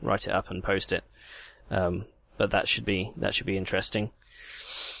testing, write it up and post it. But that should be interesting.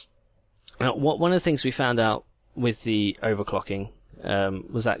 Now, one of the things we found out with the overclocking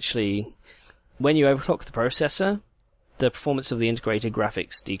was actually when you overclock the processor, the performance of the integrated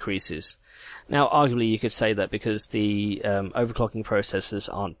graphics decreases. Now, arguably, you could say that because the overclocking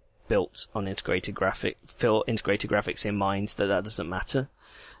processors aren't built on integrated graphics in mind, that doesn't matter.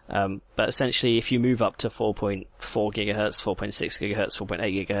 But essentially, if you move up to 4.4 gigahertz, 4.6 gigahertz,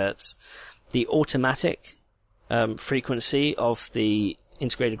 4.8 gigahertz, the automatic frequency of the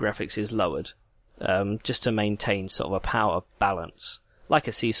integrated graphics is lowered, just to maintain sort of a power balance, like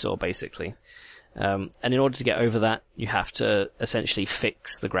a seesaw, basically. And in order to get over that, you have to essentially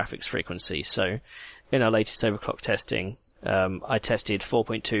fix the graphics frequency. So, in our latest overclock testing, I tested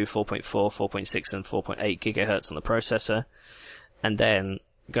 4.2, 4.4, 4.6, and 4.8 gigahertz on the processor, and then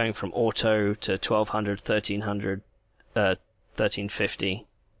going from auto to 1200, 1300, 1350,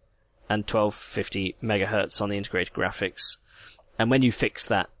 and 1250 megahertz on the integrated graphics. And when you fix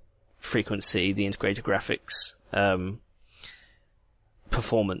that frequency, the integrated graphics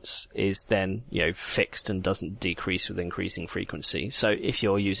performance is then, fixed and doesn't decrease with increasing frequency. So if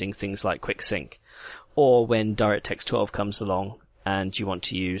you're using things like QuickSync, or when DirectX 12 comes along and you want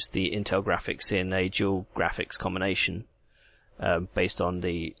to use the Intel graphics in a dual graphics combination, based on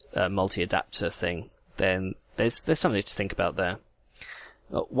the multi-adapter thing, then there's something to think about there.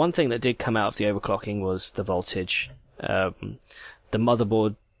 One thing that did come out of the overclocking was the voltage. The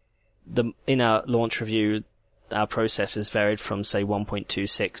motherboard, in our launch review, our processors varied from, say,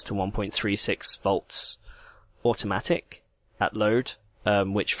 1.26 to 1.36 volts automatic at load,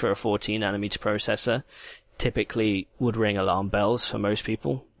 which for a 14 nanometer processor typically would ring alarm bells for most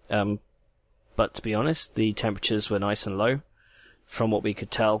people. But to be honest, the temperatures were nice and low. From what we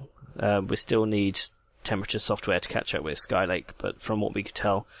could tell, we still need temperature software to catch up with Skylake, but from what we could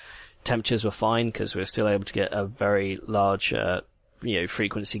tell, temperatures were fine because we were still able to get a very large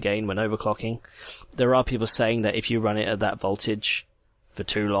frequency gain when overclocking. There are people saying that if you run it at that voltage for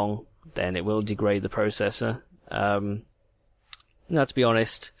too long, then it will degrade the processor. Now, to be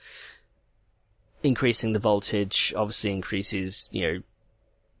honest, increasing the voltage obviously increases, the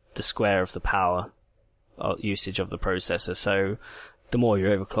square of the power usage of the processor. So the more you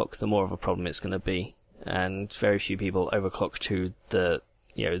overclock, the more of a problem it's going to be. And very few people overclock to the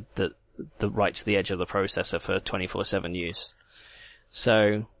right to the edge of the processor for 24/7 use.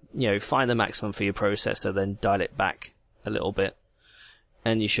 So, find the maximum for your processor, then dial it back a little bit,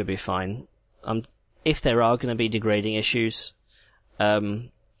 and you should be fine. If there are going to be degrading issues,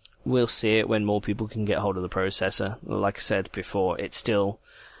 we'll see it when more people can get hold of the processor. Like I said before, it's still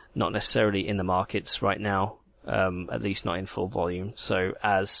not necessarily in the markets right now, at least not in full volume. So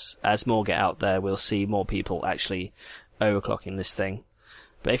as more get out there, we'll see more people actually overclocking this thing.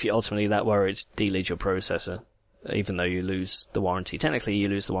 But if you're ultimately that worried, delete your processor. even though you lose the warranty. Technically, you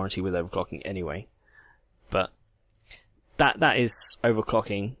lose the warranty with overclocking anyway. But that is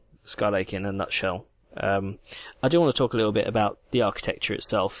overclocking Skylake in a nutshell. I do want to talk a little bit about the architecture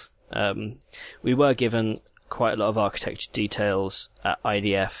itself. We were given quite a lot of architecture details at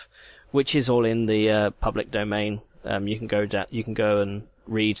IDF, which is all in the public domain. You can go and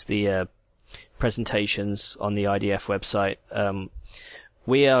read the presentations on the IDF website.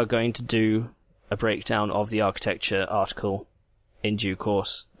 We are going to do a breakdown of the architecture article in due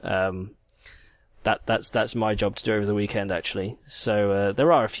course. That's my job to do over the weekend, actually. So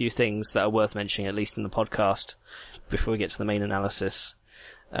there are a few things that are worth mentioning, at least in the podcast, before we get to the main analysis.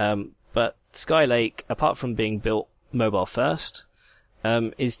 But Skylake, apart from being built mobile first,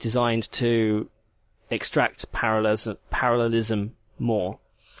 is designed to extract parallelism more,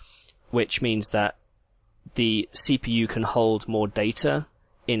 which means that the CPU can hold more data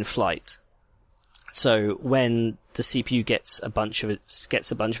in flight. So when the CPU gets a bunch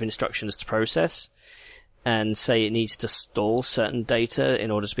of instructions to process, and say it needs to stall certain data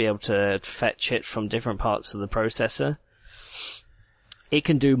in order to be able to fetch it from different parts of the processor, it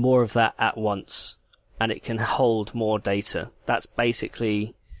can do more of that at once, and it can hold more data. That's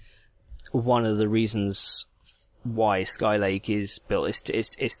basically one of the reasons why Skylake is built,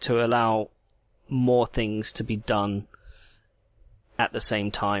 is to allow more things to be done at the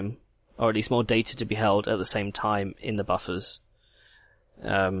same time, or at least more data to be held at the same time in the buffers.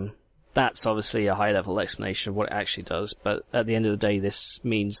 That's obviously a high-level explanation of what it actually does, but at the end of the day, this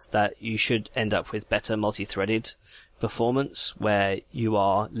means that you should end up with better multi-threaded performance, where you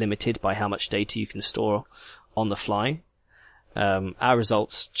are limited by how much data you can store on the fly. Our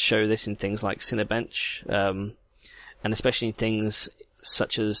results show this in things like Cinebench, and especially in things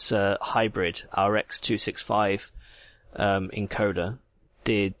such as Hybrid, our X265 encoder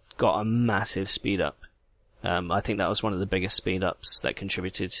got a massive speed up. I think that was one of the biggest speed ups that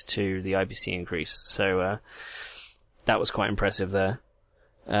contributed to the IBC increase. So that was quite impressive there.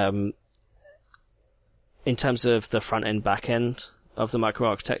 In terms of the front end, back end of the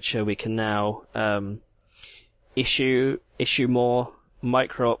microarchitecture, we can now issue more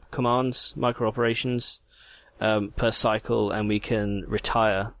micro commands, micro operations per cycle, and we can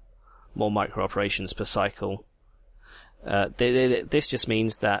retire more micro operations per cycle. This just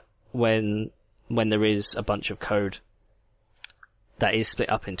means that when there is a bunch of code that is split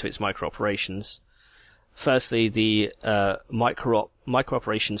up into its micro operations, firstly the micro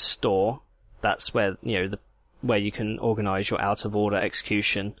operations store, that's where where you can organize your out of order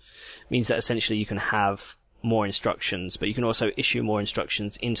execution, means that essentially you can have more instructions, but you can also issue more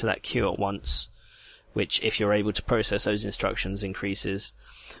instructions into that queue at once, which, if you're able to process those instructions, increases.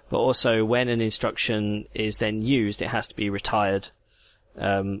 But also, when an instruction is then used, it has to be retired.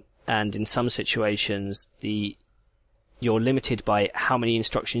 And in some situations, you're limited by how many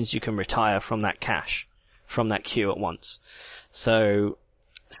instructions you can retire from that cache, from that queue at once. So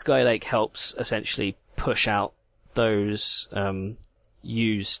Skylake helps essentially push out those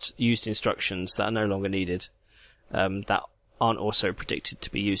used instructions that are no longer needed, that aren't also predicted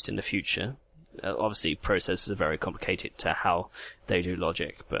to be used in the future. Obviously, processes are very complicated to how they do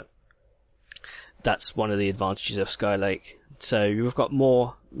logic, but that's one of the advantages of Skylake. So you've got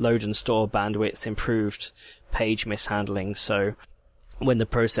more load and store bandwidth, improved page mishandling. So when the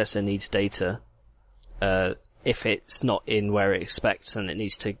processor needs data, if it's not in where it expects and it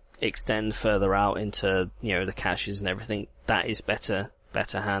needs to extend further out into the caches and everything, that is better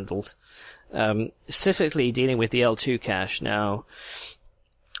handled. Specifically dealing with the L2 cache. Now,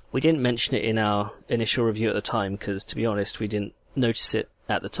 we didn't mention it in our initial review at the time because, to be honest, we didn't notice it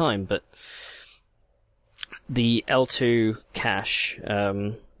at the time, but the L2 cache,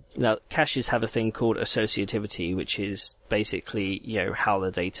 now caches have a thing called associativity, which is basically, how the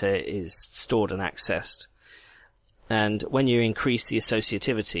data is stored and accessed. And when you increase the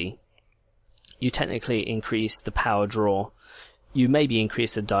associativity, you technically increase the power draw. You maybe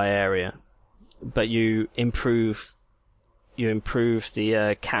increase the die area, but you improve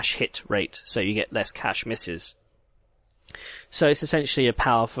the cache hit rate, so you get less cache misses. So it's essentially a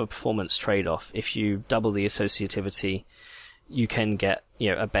power for performance trade-off. If you double the associativity, you can get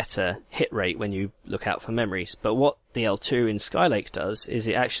a better hit rate when you look out for memories. But what the L2 in Skylake does is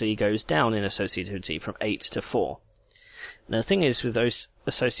it actually goes down in associativity from 8 to 4. Now the thing is, with those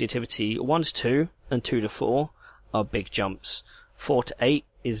associativity, 1 to 2 and 2 to 4 are big jumps. 4 to 8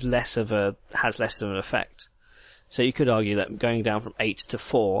 has less of an effect. So you could argue that going down from 8 to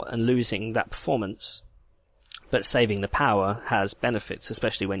 4 and losing that performance, but saving the power, has benefits,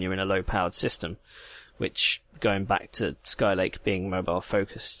 especially when you're in a low-powered system, which, going back to Skylake being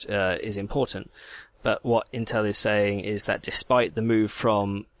mobile-focused, is important. But what Intel is saying is that despite the move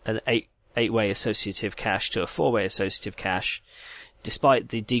from an eight-way associative cache to a 4-way associative cache, despite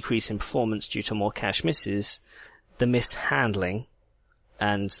the decrease in performance due to more cache misses, the mishandling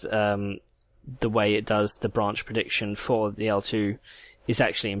and the way it does the branch prediction for the L2 is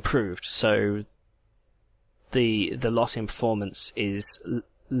actually improved. So the loss in performance is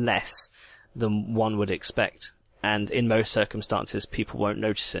less than one would expect, and in most circumstances people won't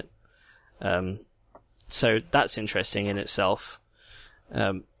notice it. So that's interesting in itself.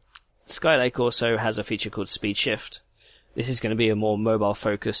 Skylake also has a feature called Speed Shift. This is going to be a more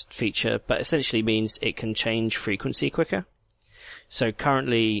mobile-focused feature, but essentially means it can change frequency quicker. So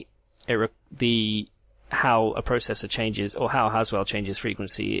currently, how a processor changes, or how Haswell changes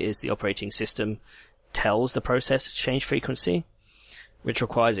frequency, is the operating system tells the processor to change frequency, which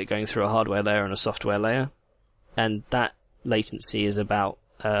requires it going through a hardware layer and a software layer. And that latency is about,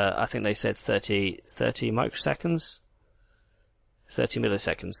 I think they said 30 microseconds? 30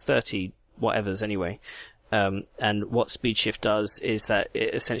 milliseconds, 30 whatevers anyway. And what Speed Shift does is that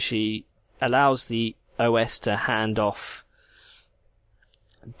it essentially allows the OS to hand off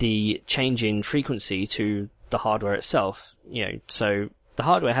the change in frequency to the hardware itself. So the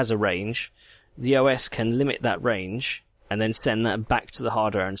hardware has a range. The OS can limit that range and then send that back to the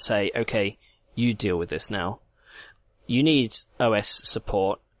hardware and say, okay, you deal with this now. You need OS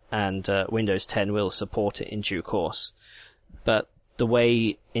support, and Windows 10 will support it in due course. But the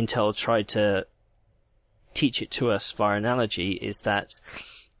way Intel tried to teach it to us via analogy is that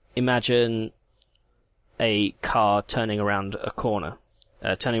imagine a car turning around a corner,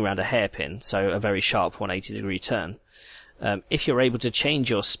 turning around a hairpin, so a very sharp 180-degree turn. If you're able to change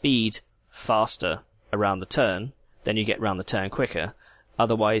your speed faster around the turn, then you get around the turn quicker.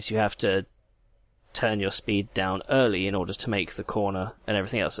 Otherwise, you have to turn your speed down early in order to make the corner and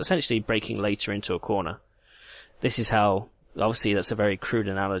everything else, essentially braking later into a corner. This is how, obviously that's a very crude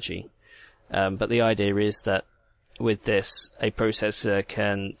analogy, but the idea is that with this, a processor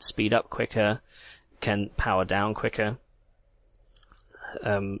can speed up quicker, can power down quicker,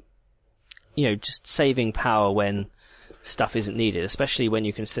 just saving power when stuff isn't needed, especially when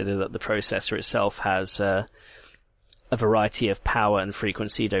you consider that the processor itself has a variety of power and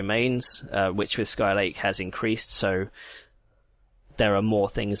frequency domains, which with Skylake has increased, so there are more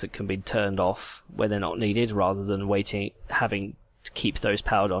things that can be turned off when they're not needed, rather than having to keep those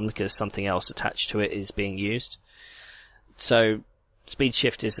powered on because something else attached to it is being used. So Speed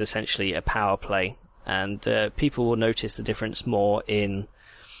Shift is essentially a power play, and people will notice the difference more in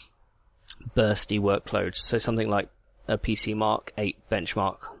bursty workloads. So something like a PC Mark 8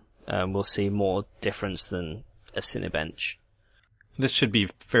 benchmark will see more difference than a Cinebench. This should be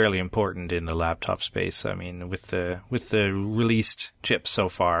fairly important in the laptop space. I mean, with the released chips so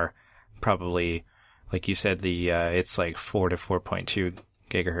far, probably, like you said, it's like 4 to 4.2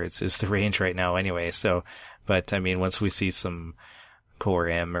 gigahertz is the range right now anyway. So, but I mean, once we see some Core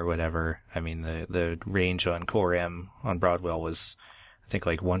M or whatever, I mean, the range on Core M on Broadwell was, I think,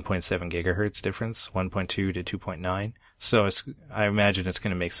 like 1.7 gigahertz difference, 1.2 to 2.9. So I imagine it's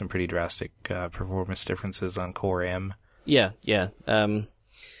going to make some pretty drastic performance differences on Core M. Yeah.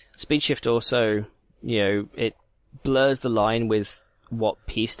 Speed Shift also, it blurs the line with what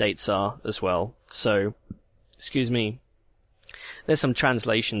P states are as well. So, there's some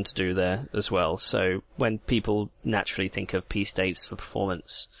translation to do there as well. So when people naturally think of P states for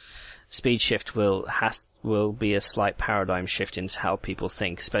performance, Speed Shift will be a slight paradigm shift into how people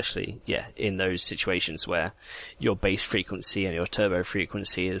think, especially, in those situations where your base frequency and your turbo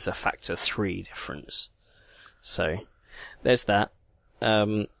frequency is a factor 3 difference. So, there's that.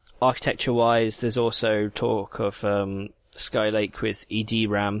 Architecture-wise, there's also talk of Skylake with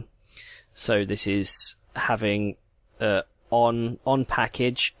EDRAM. So this is having on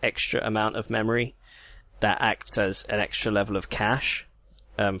package extra amount of memory that acts as an extra level of cache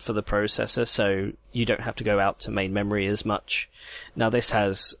for the processor, so you don't have to go out to main memory as much. Now this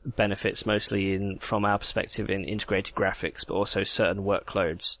has benefits mostly from our perspective in integrated graphics, but also certain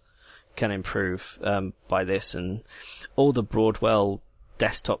workloads can improve by this, and all the Broadwell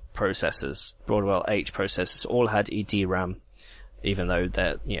desktop processors, Broadwell 8 processors, all had EDRAM, even though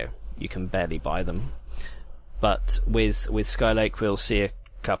they're, you can barely buy them. But with Skylake, we'll see a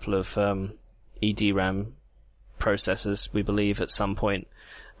couple of EDRAM processors, we believe, at some point.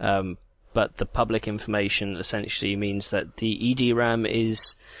 But the public information essentially means that the EDRAM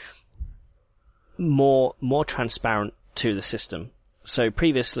is more transparent to the system. So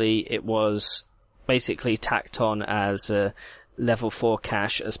previously it was basically tacked on as a level 4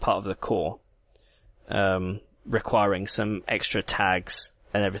 cache as part of the core, requiring some extra tags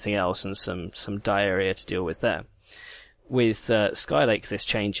and everything else, and some diarrhea to deal with there. With Skylake, this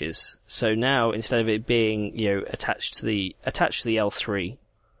changes. So now, instead of it being attached to the L3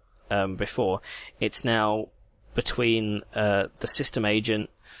 before, it's now between the system agent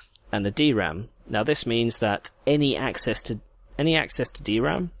and the DRAM. Now this means that any access to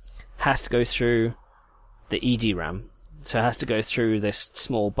DRAM has to go through the EDRAM. So it has to go through this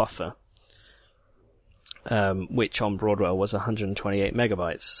small buffer, which on Broadwell was 128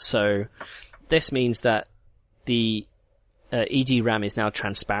 megabytes. So this means that the EDRAM is now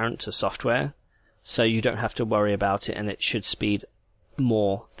transparent to software, so you don't have to worry about it, and it should speed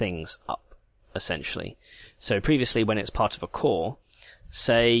more things up, essentially. So previously, when it's part of a core,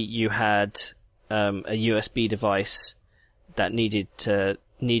 say you had a USB device that needed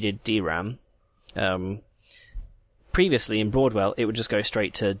DRAM, previously in Broadwell, it would just go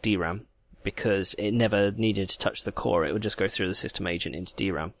straight to DRAM, because it never needed to touch the core. It would just go through the system agent into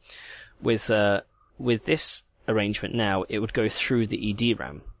DRAM. With this arrangement now, it would go through the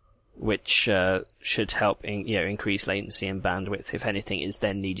EDRAM, which should help increase latency and bandwidth if anything is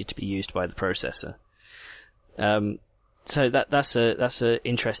then needed to be used by the processor. So that's a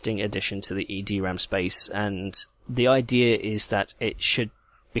interesting addition to the EDRAM space, and the idea is that it should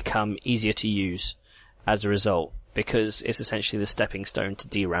become easier to use as a result, because it's essentially the stepping stone to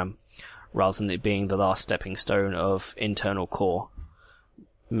DRAM, rather than it being the last stepping stone of internal core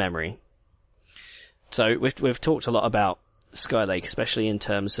memory. So we've talked a lot about Skylake, especially in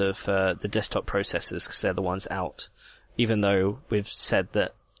terms of the desktop processors, because they're the ones out, even though we've said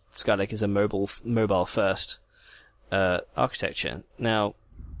that Skylake is a mobile first architecture. Now,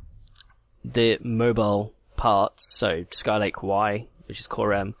 the mobile parts, so Skylake Y, which is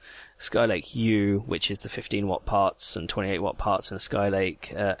Core M, Skylake U, which is the 15 watt parts and 28 watt parts, and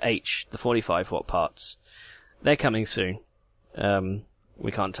Skylake H, the 45 watt parts, they're coming soon.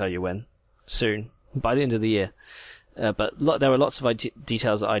 We can't tell you when. Soon. By the end of the year. But there were lots of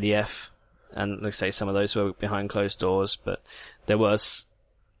details at IDF, and let's say some of those were behind closed doors, but there was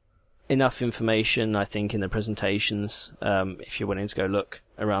enough information, I think, in the presentations, if you're willing to go look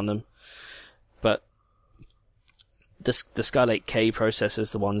around them. But the Skylake K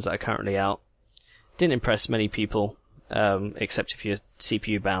processors, the ones that are currently out, didn't impress many people, except if you're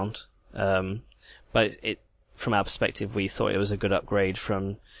CPU bound. But from our perspective, we thought it was a good upgrade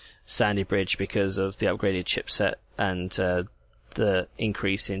from Sandy Bridge because of the upgraded chipset and the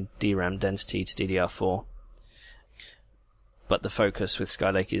increase in DRAM density to DDR4. But the focus with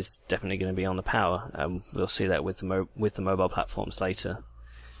Skylake is definitely going to be on the power. We'll see that with the mobile platforms later.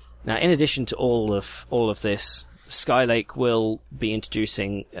 Now, in addition to all of this, Skylake will be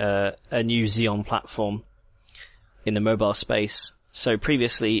introducing a new Xeon platform in the mobile space. So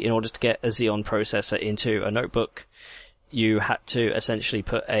previously, in order to get a Xeon processor into a notebook, you had to essentially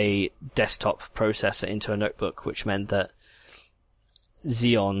put a desktop processor into a notebook, which meant that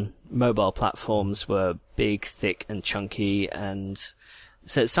Xeon mobile platforms were big, thick, and chunky, and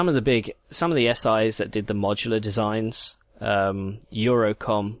so some of the SIs that did the modular designs,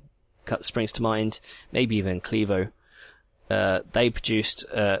 Eurocom springs to mind, maybe even Clevo, they produced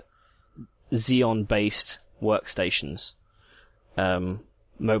Xeon-based workstations,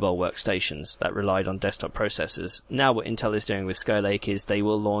 mobile workstations that relied on desktop processors. Now what Intel is doing with Skylake is they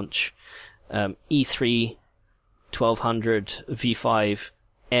will launch E3 1200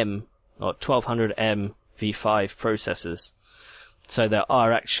 V5M or 1200M V5 processors. So there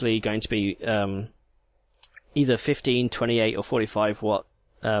are actually going to be either 15, 28 or 45 watt.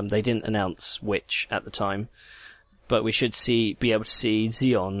 They didn't announce which at the time, but we should be able to see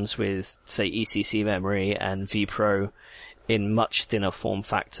Xeons with, say, ECC memory and vPro in much thinner form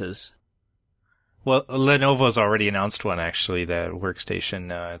factors. Well, Lenovo's already announced one, actually, that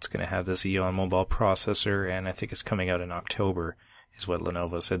workstation. It's going to have the Xeon mobile processor, and I think it's coming out in October, is what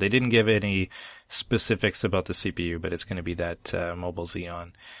Lenovo said. They didn't give any specifics about the CPU, but it's going to be that mobile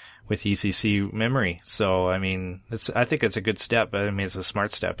Xeon with ECC memory. So, I mean, I think it's a good step, but I mean, it's a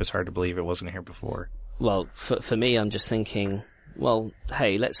smart step. It's hard to believe it wasn't here before. Well, for me, I'm just thinking, well,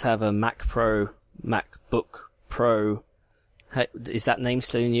 hey, let's have a MacBook Pro. Hey, is that name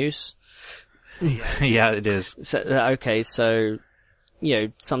still in use? Yeah, it is. So, okay, so,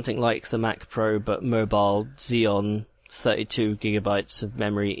 something like the Mac Pro, but mobile, Xeon, 32 gigabytes of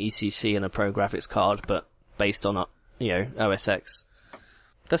memory, ECC, and a Pro graphics card, but based on, OS X.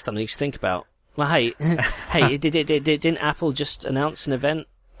 That's something you should think about. Well, hey, didn't Apple just announce an event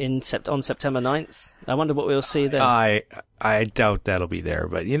on September 9th? I wonder what we'll see then. I doubt that'll be there,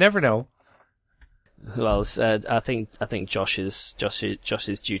 but you never know. Well, I think Josh is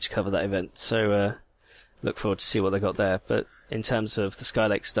due to cover that event, so look forward to see what they got there. But in terms of the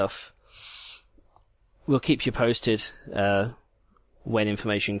Skylake stuff, we'll keep you posted when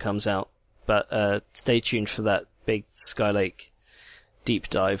information comes out. But stay tuned for that big Skylake deep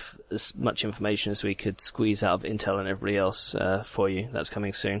dive. As much information as we could squeeze out of Intel and everybody else for you. That's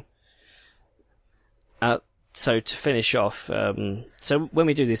coming soon. So to finish off, so when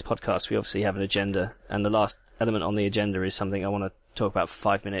we do these podcasts, we obviously have an agenda, and the last element on the agenda is something I want to talk about for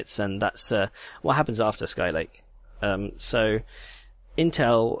 5 minutes, and that's what happens after Skylake. So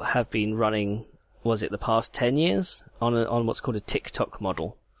Intel have been running, was it the past 10 years, on what's called a tick-tock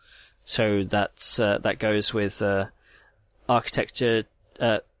model. So that goes with architecture,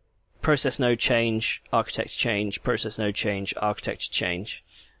 process node change, architecture change, process node change, architecture change.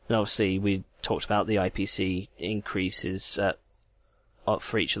 And obviously we talked about the IPC increases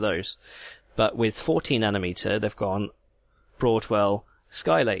for each of those. But with 14 nanometer, they've gone Broadwell,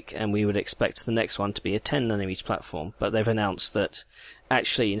 Skylake, and we would expect the next one to be a 10 nanometer platform. But they've announced that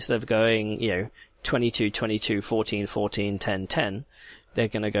actually instead of going, 22, 22, 14, 14, 10, 10, they're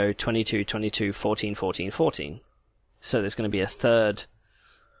going to go 22, 22, 14, 14, 14. So there's going to be a third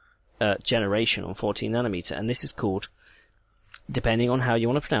generation on 14 nanometer, and this is called, depending on how you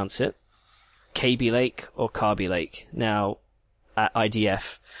want to pronounce it, KB Lake or Kaby Lake. Now, at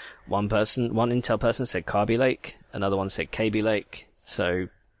IDF, one Intel person said Kaby Lake, another one said KB Lake, so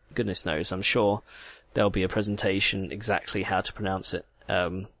goodness knows, I'm sure there'll be a presentation exactly how to pronounce it.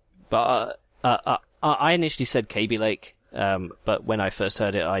 But I initially said KB Lake, but when I first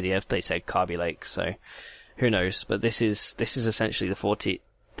heard it at IDF, they said Kaby Lake, so who knows? But this is essentially the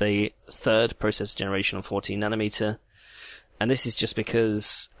third processor generation on 14 nanometer. And this is just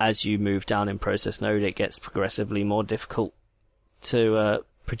because as you move down in process node, it gets progressively more difficult to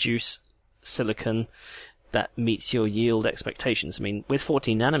produce silicon that meets your yield expectations. I mean, with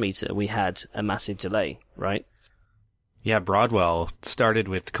 14 nanometer, we had a massive delay, right? Yeah, Broadwell started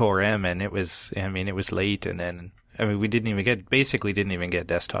with Core M, and it was late, and then, we didn't even get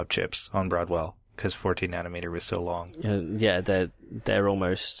desktop chips on Broadwell because 14 nanometer was so long. Yeah, they're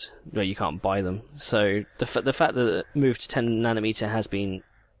almost, you can't buy them. So the fact that it moved to 10 nanometer has been,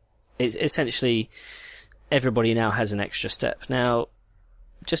 it's essentially everybody now has an extra step. Now,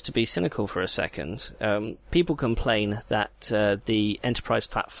 just to be cynical for a second, people complain that the enterprise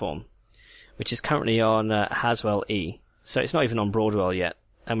platform, which is currently on Haswell E, so it's not even on Broadwell yet,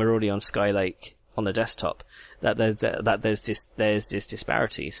 and we're already on Skylake on the desktop, that there's this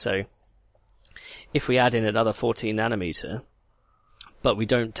disparity. So if we add in another 14 nanometer, but we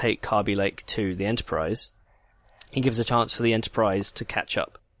don't take Kaby Lake to the enterprise, it gives a chance for the enterprise to catch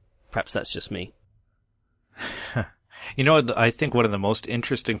up. Perhaps that's just me. I think one of the most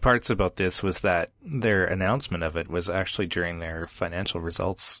interesting parts about this was that their announcement of it was actually during their financial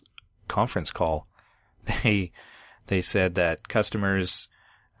results conference call. They said that customers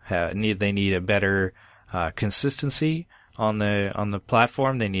need a better consistency on the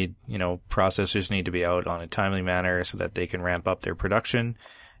platform. They need, processors need to be out on a timely manner so that they can ramp up their production.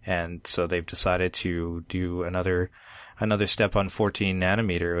 And so they've decided to do another step on 14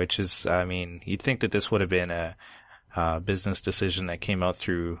 nanometer, which is, you'd think that this would have been a business decision that came out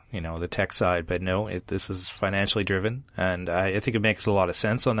through, the tech side, but no, this is financially driven. And I think it makes a lot of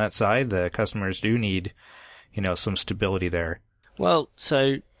sense on that side. The customers do need, some stability there. Well,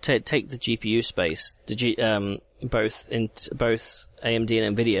 so take the GPU space. Both AMD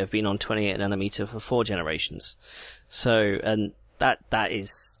and Nvidia have been on 28 nanometer for 4 generations. So, and that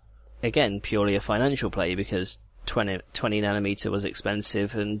is again purely a financial play because 20 nanometer was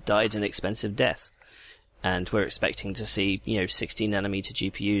expensive and died an expensive death. And we're expecting to see, 16 nanometer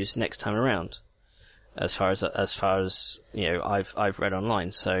GPUs next time around. As far as I've read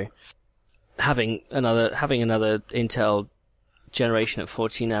online. So having another Intel generation at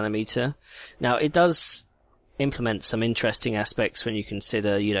 14 nanometer. Now it does implement some interesting aspects when you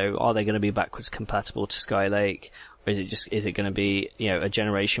consider, are they going to be backwards compatible to Skylake? Or is it going to be, a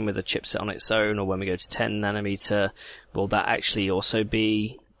generation with a chipset on its own? Or when we go to 10 nanometer, will that actually also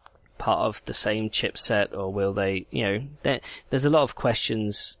be part of the same chipset, or will they, there's a lot of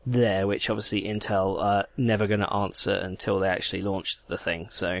questions there, which obviously Intel are never going to answer until they actually launch the thing.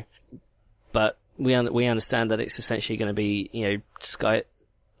 So, but we understand that it's essentially going to be,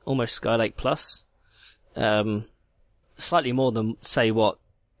 almost Skylake Plus, slightly more than, say, what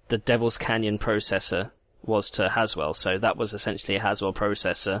the Devil's Canyon processor was to Haswell. So that was essentially a Haswell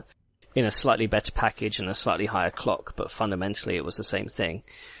processor in a slightly better package and a slightly higher clock, but fundamentally it was the same thing.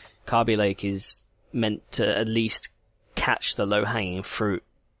 Kaby Lake is meant to at least catch the low-hanging fruit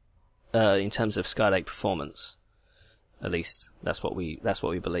in terms of Skylake performance. At least that's what we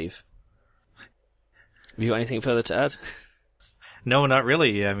believe. Have you got anything further to add? No, not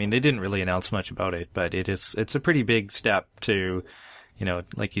really. I mean, they didn't really announce much about it, but it's a pretty big step to,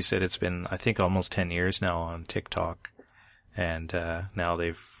 like you said, it's been, I think, almost 10 years now on TikTok. And, now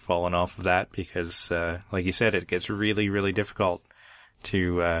they've fallen off of that because, like you said, it gets really, really difficult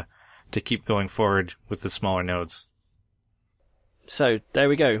to keep going forward with the smaller nodes. So, there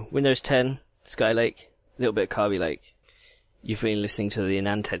we go. Windows 10, Skylake, a little bit of Kaby Lake. You've been listening to the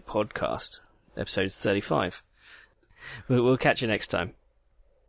AnandTech podcast, episode 35. We'll catch you next time.